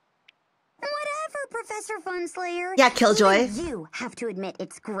 Whatever, Professor Funslayer. Yeah, Killjoy. Even you have to admit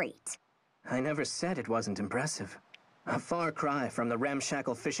it's great. I never said it wasn't impressive. A far cry from the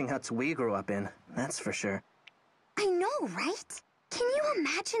ramshackle fishing huts we grew up in, that's for sure. I know, right? Can you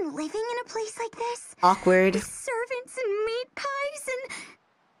imagine living in a place like this? Awkward. With servants and meat pies and...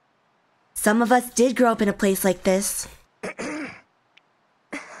 Some of us did grow up in a place like this.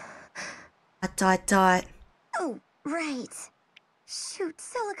 Dot. Oh, right. Shoot,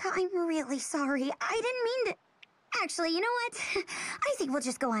 Celica, I'm really sorry. I didn't mean to... Actually, you know what? I think we'll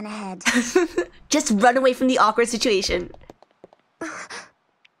just go on ahead. Just run away from the awkward situation.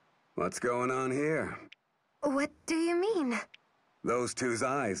 What's going on here? What do you mean? Those two's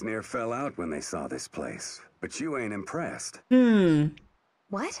eyes near fell out when they saw this place. But you ain't impressed.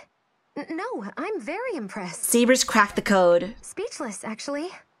 What? No, I'm very impressed. Saber's cracked the code. Speechless, actually.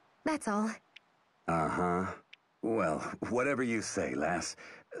 That's all. Uh-huh. Well, whatever you say, lass.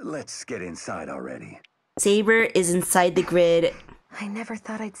 Let's get inside already. Saber is inside the grid. I never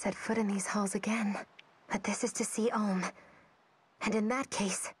thought I'd set foot in these halls again. But this is to see Ohm. And in that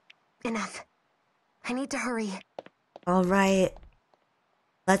case, enough. I need to hurry. Alright.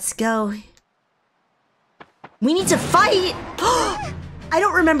 Let's go. We need to fight! I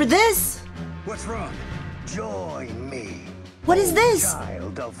don't remember this! What's wrong? Join me. What is this?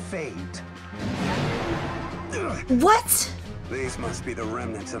 Child of fate. What? These must be the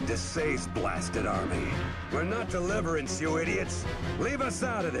remnants of Desay's blasted army. We're not deliverance, you idiots. Leave us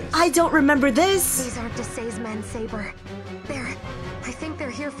out of this. I don't remember this. These aren't Desay's men, Saber. I think they're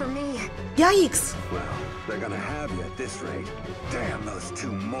here for me. Yikes. Well, they're gonna have you at this rate. Damn those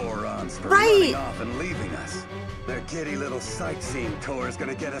two morons for Right. running off and leaving us. Their giddy little sightseeing tour is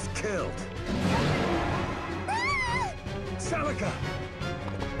gonna get us killed. Celica!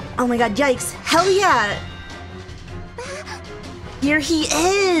 Oh my god, yikes. Hell yeah! Here he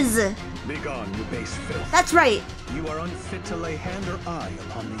is! Begone, you base filth. That's right. You are unfit to lay hand or eye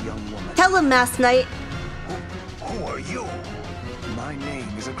upon the young woman. Tell him, Masked Knight. Who are you? My name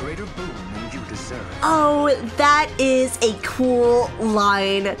is a greater boon than you deserve. Oh, that is a cool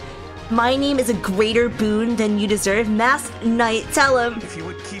line. My name is a greater boon than you deserve. Masked Knight, tell him. If you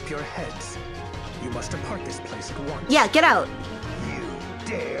would keep your heads, you must depart this place at once. Yeah, get out. You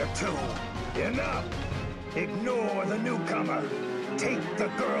dare to. Enough. Ignore the newcomer. Take the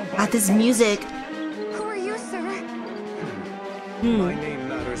girl by At this music. Who are you, sir? My name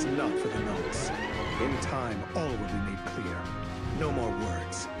matters not for the notes. In time, all will be made clear. No more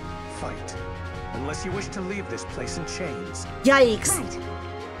words. Fight. Unless you wish to leave this place in chains. Yikes. Right.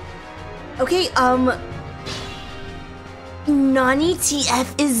 Okay, Nani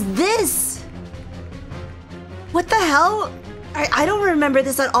TF is this? What the hell? I don't remember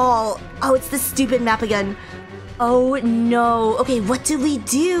this at all. Oh, it's this stupid map again. Oh no. Okay, what do we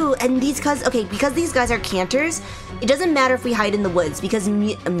do? And these guys, okay, because these guys are cantors, it doesn't matter if we hide in the woods because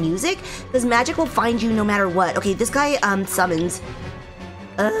music, because magic will find you no matter what. Okay, this guy summons.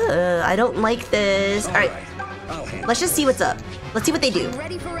 I don't like this. All right, let's just see what's up. Let's see what they do. I'm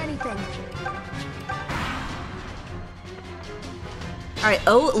ready for anything. All right.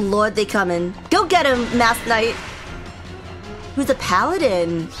 Oh Lord, they coming. Go get him, Masked Knight. Who's a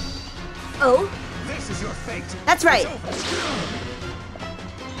paladin? Oh. This is your fate. That's right.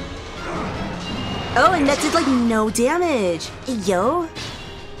 Oh, and that did like no damage. Hey, yo.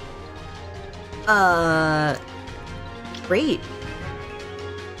 Great.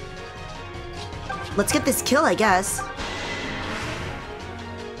 Let's get this kill, I guess.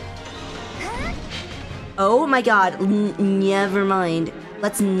 Oh my god. Never mind.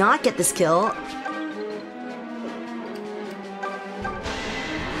 Let's not get this kill.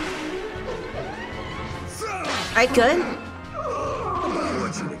 Alright, good.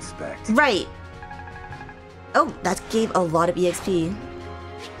 What you'd expect. Right. Oh, that gave a lot of EXP.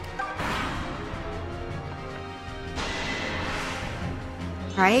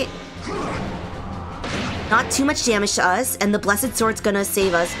 Alright. Not too much damage to us, and the Blessed Sword's gonna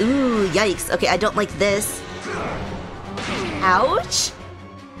save us. Ooh, yikes. Okay, I don't like this. Ouch!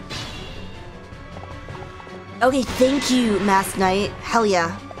 Okay, thank you, Masked Knight. Hell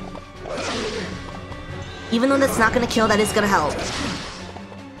yeah. Even though that's not gonna kill, that is gonna help.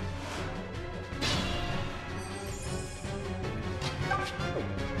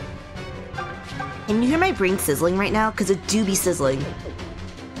 Can you hear my brain sizzling right now? Because it do be sizzling.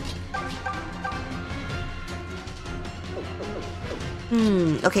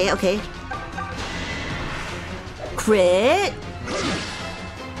 Okay, okay. Crit?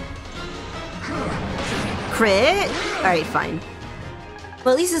 Crit? Alright, fine.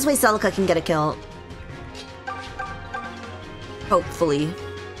 Well, at least this way Celica can get a kill. Hopefully.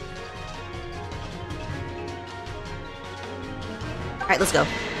 Alright, let's go.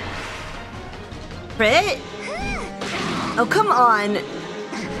 Crit? Oh, come on!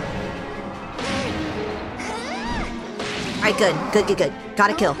 Alright, good. Good, good, good. Got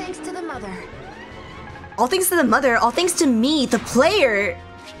a kill. All thanks to the mother. All thanks to the mother. All thanks to me, the player!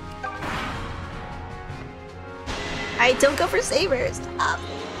 Alright, don't go for sabers. Stop.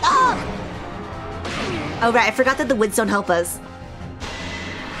 Stop! Oh, right. I forgot that the woods don't help us.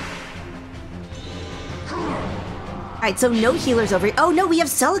 Alright, so no healers over here. Oh, no, we have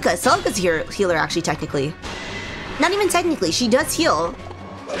Celica. Celica's healer, actually, technically. Not even technically. She does heal.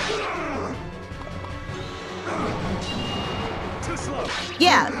 Too slow.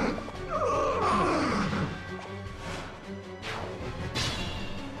 Yeah.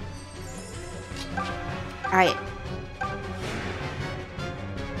 Alright.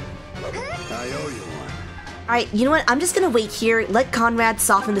 I owe you one. Alright, you know what? I'm just gonna wait here. Let Conrad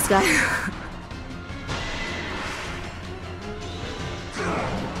soften this guy.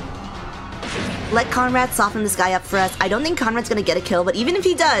 Let Conrad soften this guy up for us. I don't think Conrad's gonna get a kill, but even if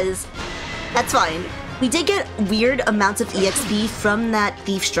he does, that's fine. We did get weird amounts of EXP from that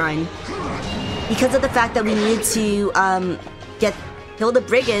Thief Shrine. Because of the fact that we needed to, kill the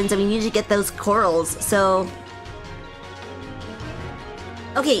brigands and we needed to get those corals, so...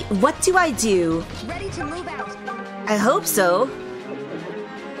 Okay, what do I do? Ready to move out. I hope so.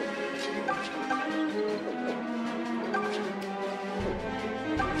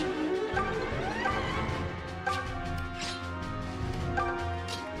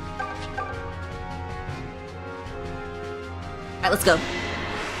 Alright, let's go.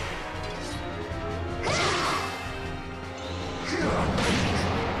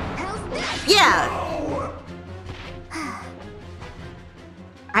 Yeah!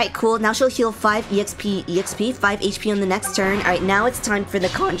 Alright, cool. Now she'll heal 5 EXP, 5 HP on the next turn. Alright, now it's time for the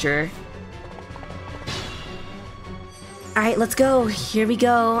Conjurer. Alright, let's go. Here we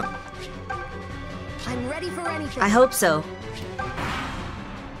go. I'm ready for anything. I hope so.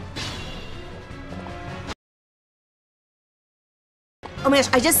 Oh my gosh,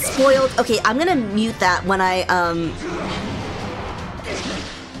 I just spoiled. Okay, I'm gonna mute that when I,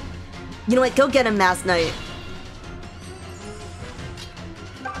 You know what? Go get him, Mass Knight.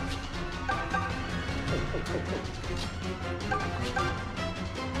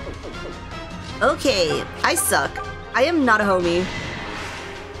 Okay, I suck. I am not a homie.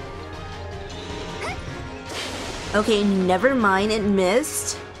 Okay, never mind, it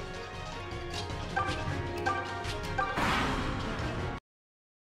missed.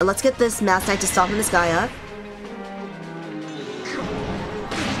 Let's get this Mass Knight to soften this guy up.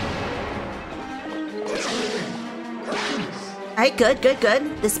 Alright, good, good,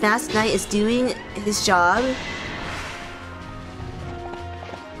 good. This Mass Knight is doing his job.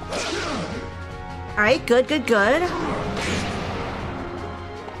 Alright, good, good, good.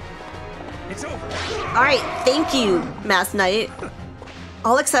 It's over. Alright, thank you, Mass Knight.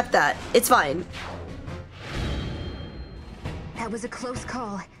 I'll accept that. It's fine. That was a close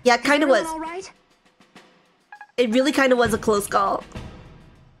call. Yeah, it kinda was. All right? It really kinda was a close call.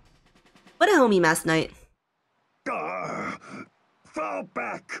 What a homie, Mass Knight. Fall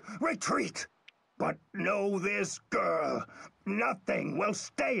back! Retreat! But know this, girl. Nothing will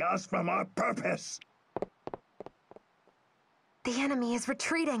stay us from our purpose. The enemy is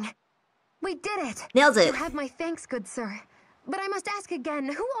retreating. We did it! Nails it. You have my thanks, good sir. But I must ask again,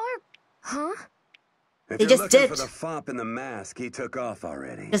 who are... Huh? If They you're just looking dipped. for the fop in the mask, he took off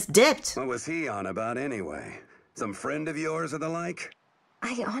already. Just dipped. What was he on about anyway? Some friend of yours or the like?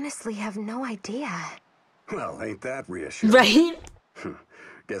 I honestly have no idea. Well, ain't that reassuring? Right?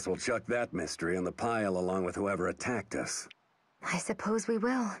 Guess we'll chuck that mystery in the pile along with whoever attacked us. I suppose we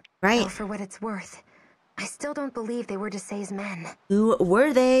will. Right. Though for what it's worth. I still don't believe they were Desai's men. Who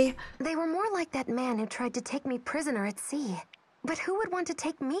were they? They were more like that man who tried to take me prisoner at sea. But who would want to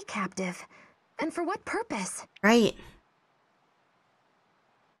take me captive? And for what purpose? Right.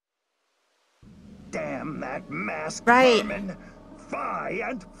 Damn that mask, Right. vermin! Fie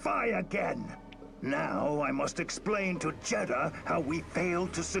and fie again! Now I must explain to Jeddah how we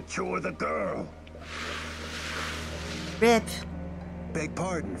failed to secure the girl. Rip. Beg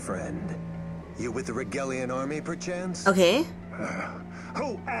pardon, friend. You with the Regalian army, perchance? Okay.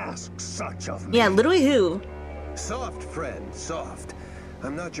 Who asks such of me? Yeah, literally who? Soft, friend, soft.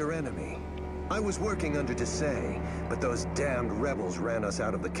 I'm not your enemy. I was working under Desai, but those damned rebels ran us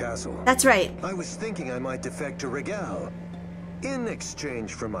out of the castle. That's right. I was thinking I might defect to Regal. In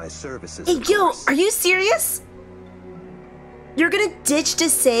exchange for my services, Hey, of yo, course. are you serious? You're gonna ditch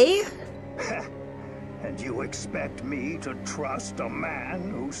Desai? And you expect me to trust a man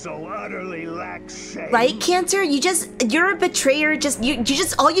who so utterly lacks shame? Right, Cancer? You're a betrayer.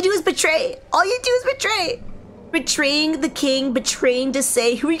 All you do is betray. All you do is betray. Betraying the king, betraying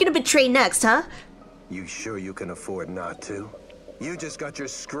Desai. Who are you gonna betray next, huh? You sure you can afford not to? You just got your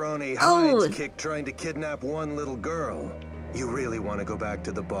scrawny Oh. hides kicked trying to kidnap one little girl. You really want to go back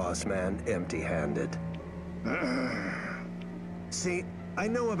to the boss man empty-handed? See, I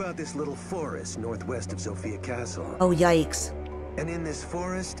know about this little forest northwest of Sophia Castle. Oh, yikes. And in this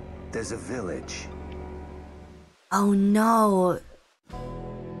forest, there's a village. Oh, no.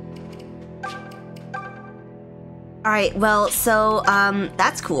 Alright, well, so,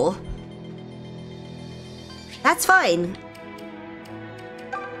 that's cool. That's fine.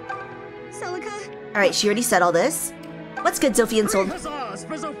 Celica? Alright, she already said all this. What's good, Sophie and Soul? 3 huzzahs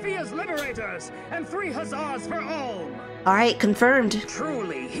for Sophia's liberators, and 3 huzzahs for Ulm! Alright, confirmed.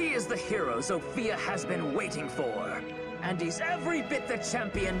 Truly, he is the hero Sophia has been waiting for. And he's every bit the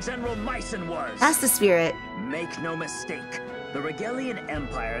champion General Meissen was. That's the spirit. Make no mistake, the Regalian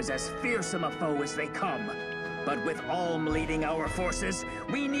Empire is as fearsome a foe as they come. But with Ulm leading our forces,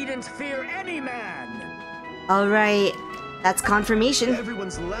 we needn't fear any man! Alright, that's confirmation.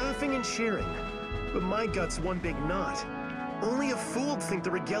 Everyone's laughing and cheering, but my gut's one big knot. Only a fool'd think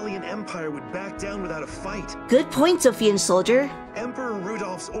the Regalian Empire would back down without a fight. Good point, Sophie and Soldier. Emperor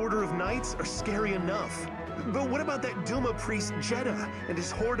Rudolph's Order of Knights are scary enough. But what about that Duma priest Jeddah and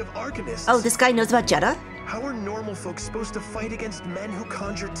his horde of arcanists? Oh, this guy knows about Jeddah? How are normal folks supposed to fight against men who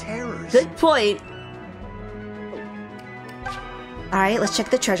conjure terrors? Good point. Alright, let's check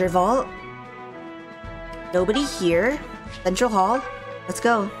the treasure vault. Nobody here. Central Hall. Let's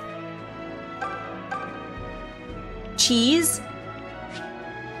go. Cheese?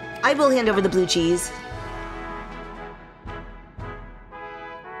 I will hand over the blue cheese.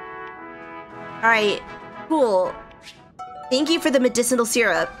 Alright, cool. Thank you for the medicinal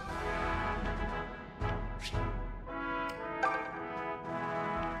syrup.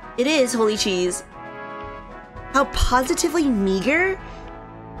 It is holy cheese. How positively meager?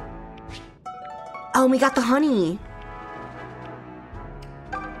 Oh, and we got the honey.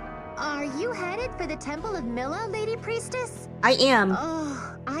 headed for the Temple of Mila, Lady Priestess? I am.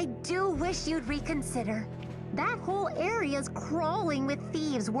 Oh, I do wish you'd reconsider. That whole area's crawling with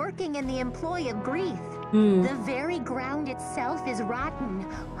thieves working in the employ of Grief. The very ground itself is rotten.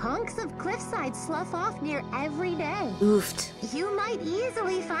 Hunks of cliffside slough off near every day. Oofed. You might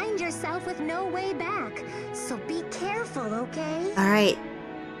easily find yourself with no way back, so be careful, okay? Alright.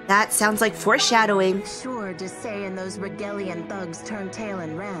 That sounds like foreshadowing. Sure, Desai and those Regalian thugs turned tail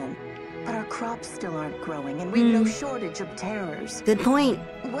and ran. But our crops still aren't growing, and we've no shortage of terrors. Good point.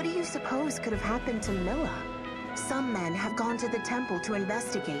 What do you suppose could have happened to Mila? Some men have gone to the temple to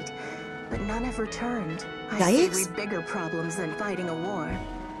investigate, but none have returned. I say we've bigger problems than fighting a war,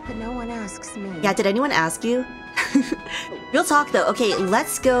 but no one asks me. Yeah, did anyone ask you? Real talk though. Okay,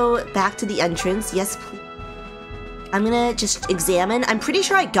 let's go back to the entrance. Yes, please. I'm gonna just examine. I'm pretty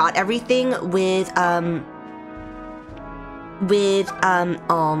sure I got everything with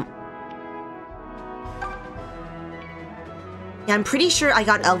yeah, I'm pretty sure I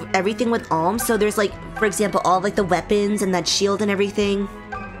got everything with Alm. So there's like, for example, all like the weapons and that shield and everything.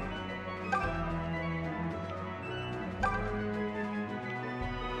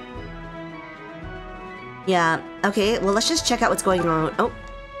 Yeah, okay, well let's just check out what's going on. Oh.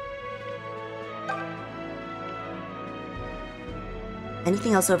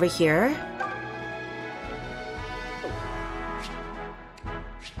 Anything else over here?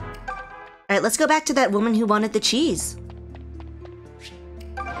 Alright, let's go back to that woman who wanted the cheese.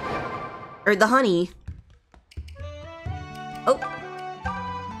 Or the honey. Oh.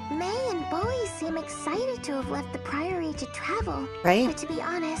 May and Bowie seem excited to have left the Priory to travel. Right? But to be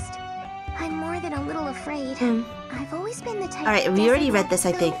honest, I'm more than a little afraid. I've always been the type. Alright, we already read this,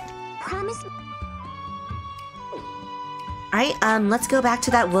 I think. Promise me. Alright, let's go back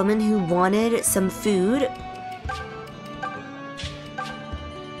to that woman who wanted some food.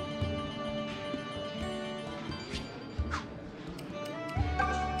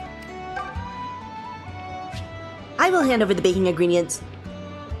 I will hand over the baking ingredients.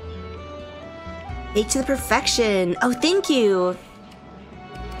 Bake to the perfection. Oh, thank you.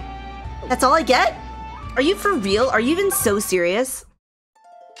 That's all I get? Are you for real? Are you even so serious?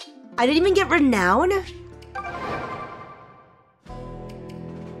 I didn't even get renown?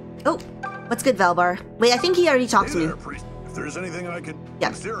 Oh, what's good, Valbar? Wait, I think he already talked to me. Priest. If there's anything I could...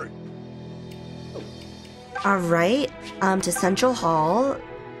 Yeah. Alright, to Central Hall.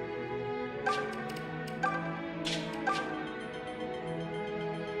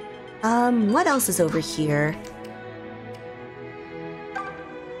 What else is over here?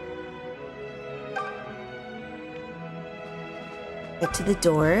 Get to the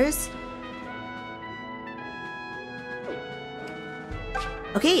doors.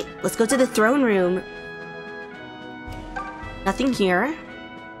 Okay, let's go to the throne room. Nothing here.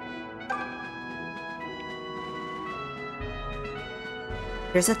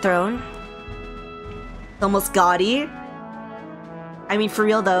 Here's a throne. It's almost gaudy. I mean, for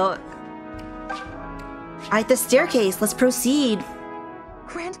real though. Alright, the staircase. Let's proceed.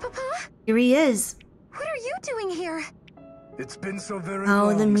 Grandpapa? Here he is. What are you doing here? It's been so very long,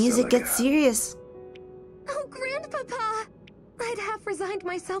 long, the music Celica. gets serious. Oh, Grandpapa! I'd half resigned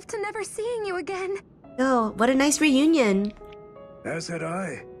myself to never seeing you again. Oh, what a nice reunion. As had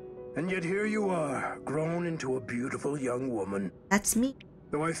I. And yet here you are, grown into a beautiful young woman. That's me.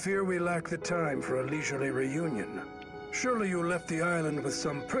 Though I fear we lack the time for a leisurely reunion. Surely you left the island with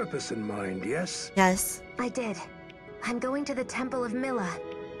some purpose in mind, yes? Yes. I did. I'm going to the Temple of Mila.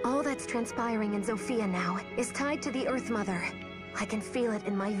 All that's transpiring in Zofia now is tied to the Earth Mother. I can feel it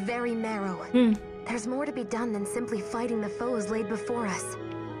in my very marrow. There's more to be done than simply fighting the foes laid before us.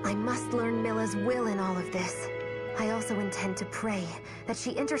 I must learn Mila's will in all of this. I also intend to pray that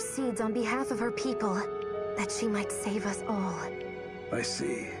she intercedes on behalf of her people, that she might save us all. I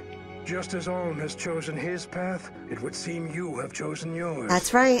see. Just as Olm has chosen his path, it would seem you have chosen yours.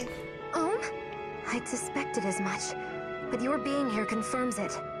 That's right. Olm? I'd suspected as much, but your being here confirms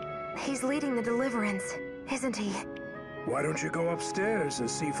it. He's leading the deliverance, isn't he? Why don't you go upstairs and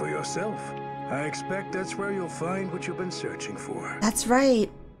see for yourself? I expect that's where you'll find what you've been searching for. That's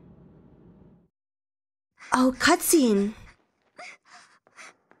right. Oh, cutscene.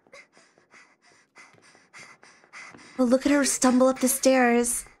 Oh, look at her stumble up the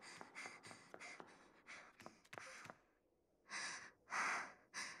stairs.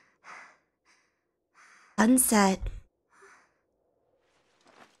 Sunset.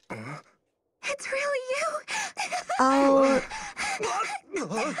 It's really you! Oh.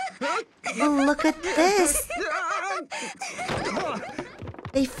 Look at this.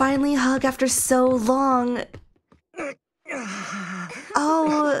 They finally hug after so long.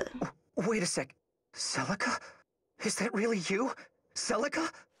 Oh. Wait a sec. Celica? Is that really you? Celica?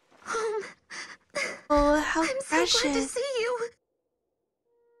 Oh, how I'm precious. so glad to see you.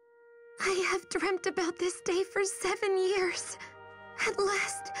 I have dreamt about this day for 7 years. At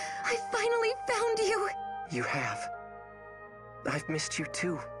last, I finally found you. You have. I've missed you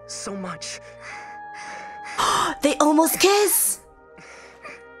too, so much. They almost kiss!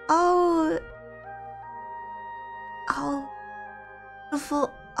 Oh. Oh.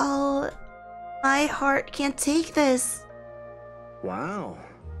 Beautiful. Oh. My heart can't take this. Wow,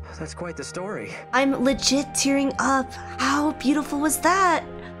 that's quite the story. I'm legit tearing up. How beautiful was that?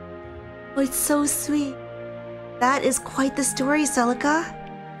 Oh, it's so sweet. That is quite the story, Celica.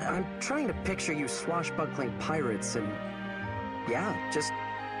 I'm trying to picture you swashbuckling pirates and... yeah, just...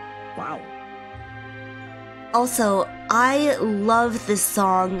 wow. Also, I love this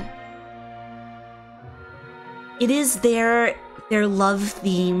song. It is their love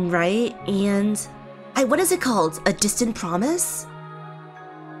theme, right? And what is it called? A Distant Promise?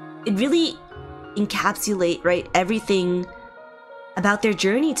 It really encapsulates, right, everything about their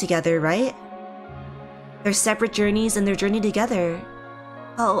journey together, right? Their separate journeys and their journey together.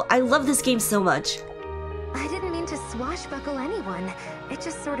 Oh, I love this game so much. I didn't mean to swashbuckle anyone. It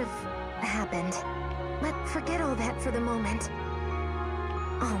just sort of happened. Forget all that for the moment.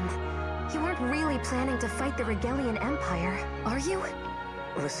 You aren't really planning to fight the Regalian Empire, are you?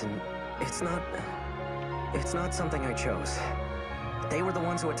 Listen, it's not something I chose. They were the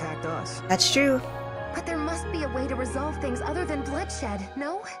ones who attacked us. That's true. But there must be a way to resolve things other than bloodshed,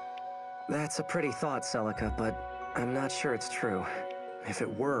 no? That's a pretty thought, Celica, but I'm not sure it's true. If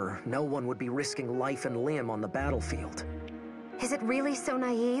it were, no one would be risking life and limb on the battlefield. Is it really so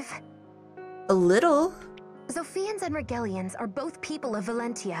naive? A little. Zophians and Regalians are both people of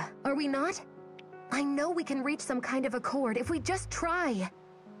Valentia, are we not? I know we can reach some kind of accord if we just try.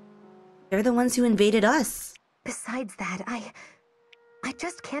 They're the ones who invaded us. Besides that, I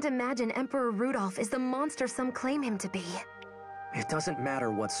just can't imagine Emperor Rudolph is the monster some claim him to be. It doesn't matter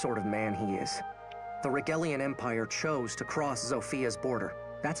what sort of man he is. The Regalian Empire chose to cross Zophia's border.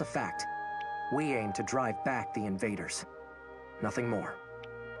 That's a fact. We aim to drive back the invaders. Nothing more.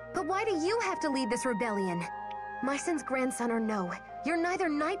 But why do you have to lead this rebellion? My son's grandson or no, you're neither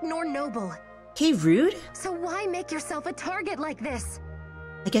knight nor noble. Okay, rude. So why make yourself a target like this?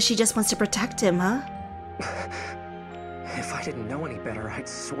 I guess she just wants to protect him, huh? If I didn't know any better, I'd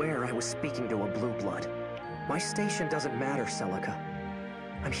swear I was speaking to a blue blood. My station doesn't matter, Celica.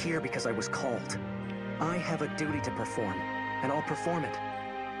 I'm here because I was called. I have a duty to perform, and I'll perform it.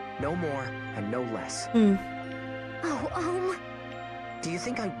 No more and no less. Oh, Do you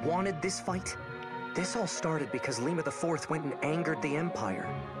think I wanted this fight? This all started because Lima IV went and angered the Empire.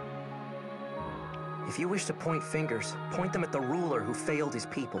 If you wish to point fingers, point them at the ruler who failed his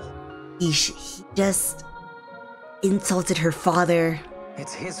people. He just insulted her father.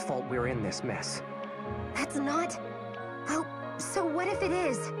 It's his fault we're in this mess. That's not... Oh, so what if it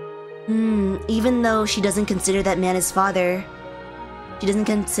is? Even though she doesn't consider that man his father. She doesn't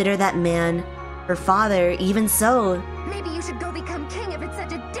consider that man her father, even so. Maybe you should go become king if it's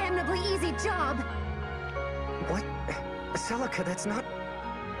such a damnably easy job. What? Celica, that's not...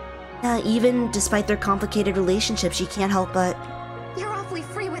 Even despite their complicated relationship, she can't help but... You're awfully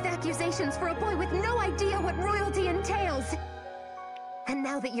free with accusations for a boy with no idea what royalty entails. And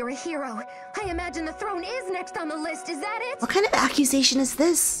now that you're a hero, I imagine the throne is next on the list, is that it? What kind of accusation is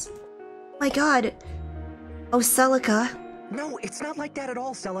this? My god. Oh, Celica. No, it's not like that at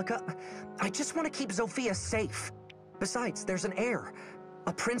all, Celica. I just want to keep Zofia safe. Besides, there's an heir.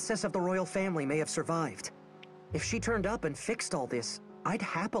 A princess of the royal family may have survived. If she turned up and fixed all this, I'd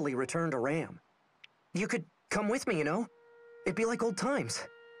happily return to Ram. You could come with me, you know? It'd be like old times.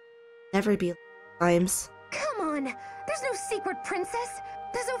 Never be times. Come on! There's no secret princess!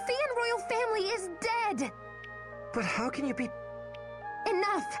 The Zophian royal family is dead! But how can you be...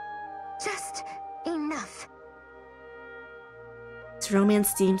 Enough! Just enough. This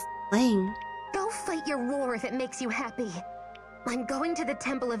romance seems lame. Go fight your war if it makes you happy. I'm going to the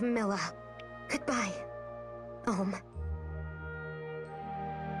Temple of Milla. Goodbye.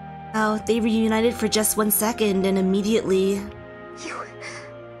 Oh, they reunited for just 1 second and immediately... You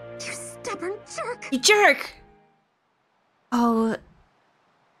stubborn jerk! You jerk! Oh...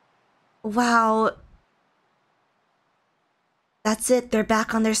 Wow. That's it, they're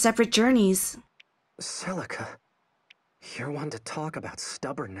back on their separate journeys. Celica, you're one to talk about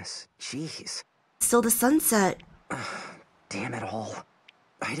stubbornness. Jeez. Still the sunset. Damn it all.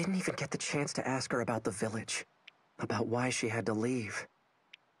 I didn't even get the chance to ask her about the village. About why she had to leave.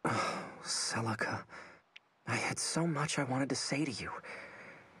 Oh, Celica. I had so much I wanted to say to you.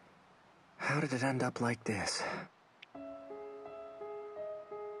 How did it end up like this?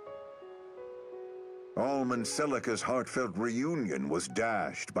 Alm and Celica's heartfelt reunion was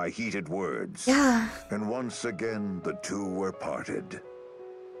dashed by heated words. Yeah. And once again, the two were parted.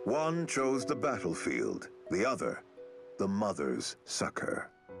 One chose the battlefield, the other, the mother's succor.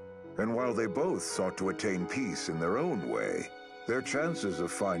 And while they both sought to attain peace in their own way, their chances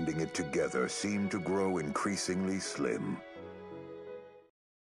of finding it together seemed to grow increasingly slim.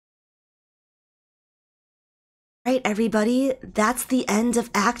 Right, everybody, that's the end of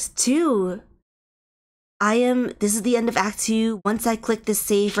Act 2. This is the end of Act 2. Once I click this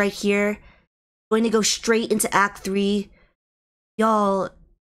save right here, I'm going to go straight into Act 3. Y'all,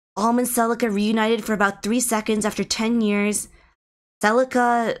 Alm and Celica reunited for about 3 seconds after 10 years.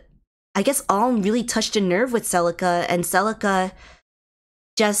 Celica, I guess Alm really touched a nerve with Celica, and Celica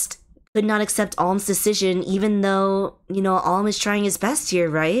just could not accept Alm's decision, even though, you know, Alm is trying his best here,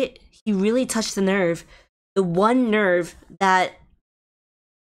 right? He really touched the nerve. The one nerve that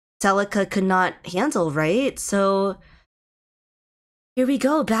Celica could not handle, right? So here we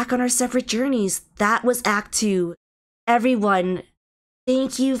go, back on our separate journeys. That was Act 2. Everyone,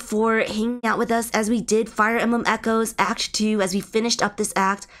 thank you for hanging out with us as we did Fire Emblem Echoes Act 2, as we finished up this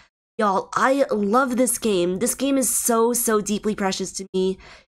act. Y'all, I love this game. This game is so, so deeply precious to me.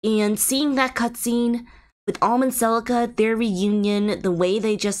 And seeing that cutscene with Alm and Celica, their reunion, the way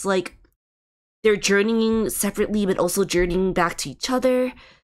they just like, they're journeying separately but also journeying back to each other.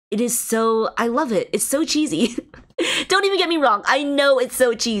 It is so, I love it. It's so cheesy. Don't even get me wrong. I know it's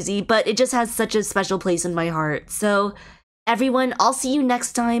so cheesy, but it just has such a special place in my heart. So everyone, I'll see you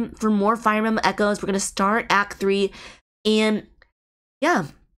next time for more Fire Emblem Echoes. We're going to start Act 3. And yeah,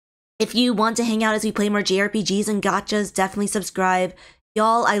 if you want to hang out as we play more JRPGs and gachas, definitely subscribe.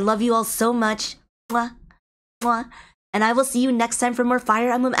 Y'all, I love you all so much. Mwah, mwah. And I will see you next time for more Fire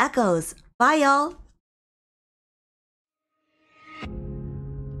Emblem Echoes. Bye, y'all.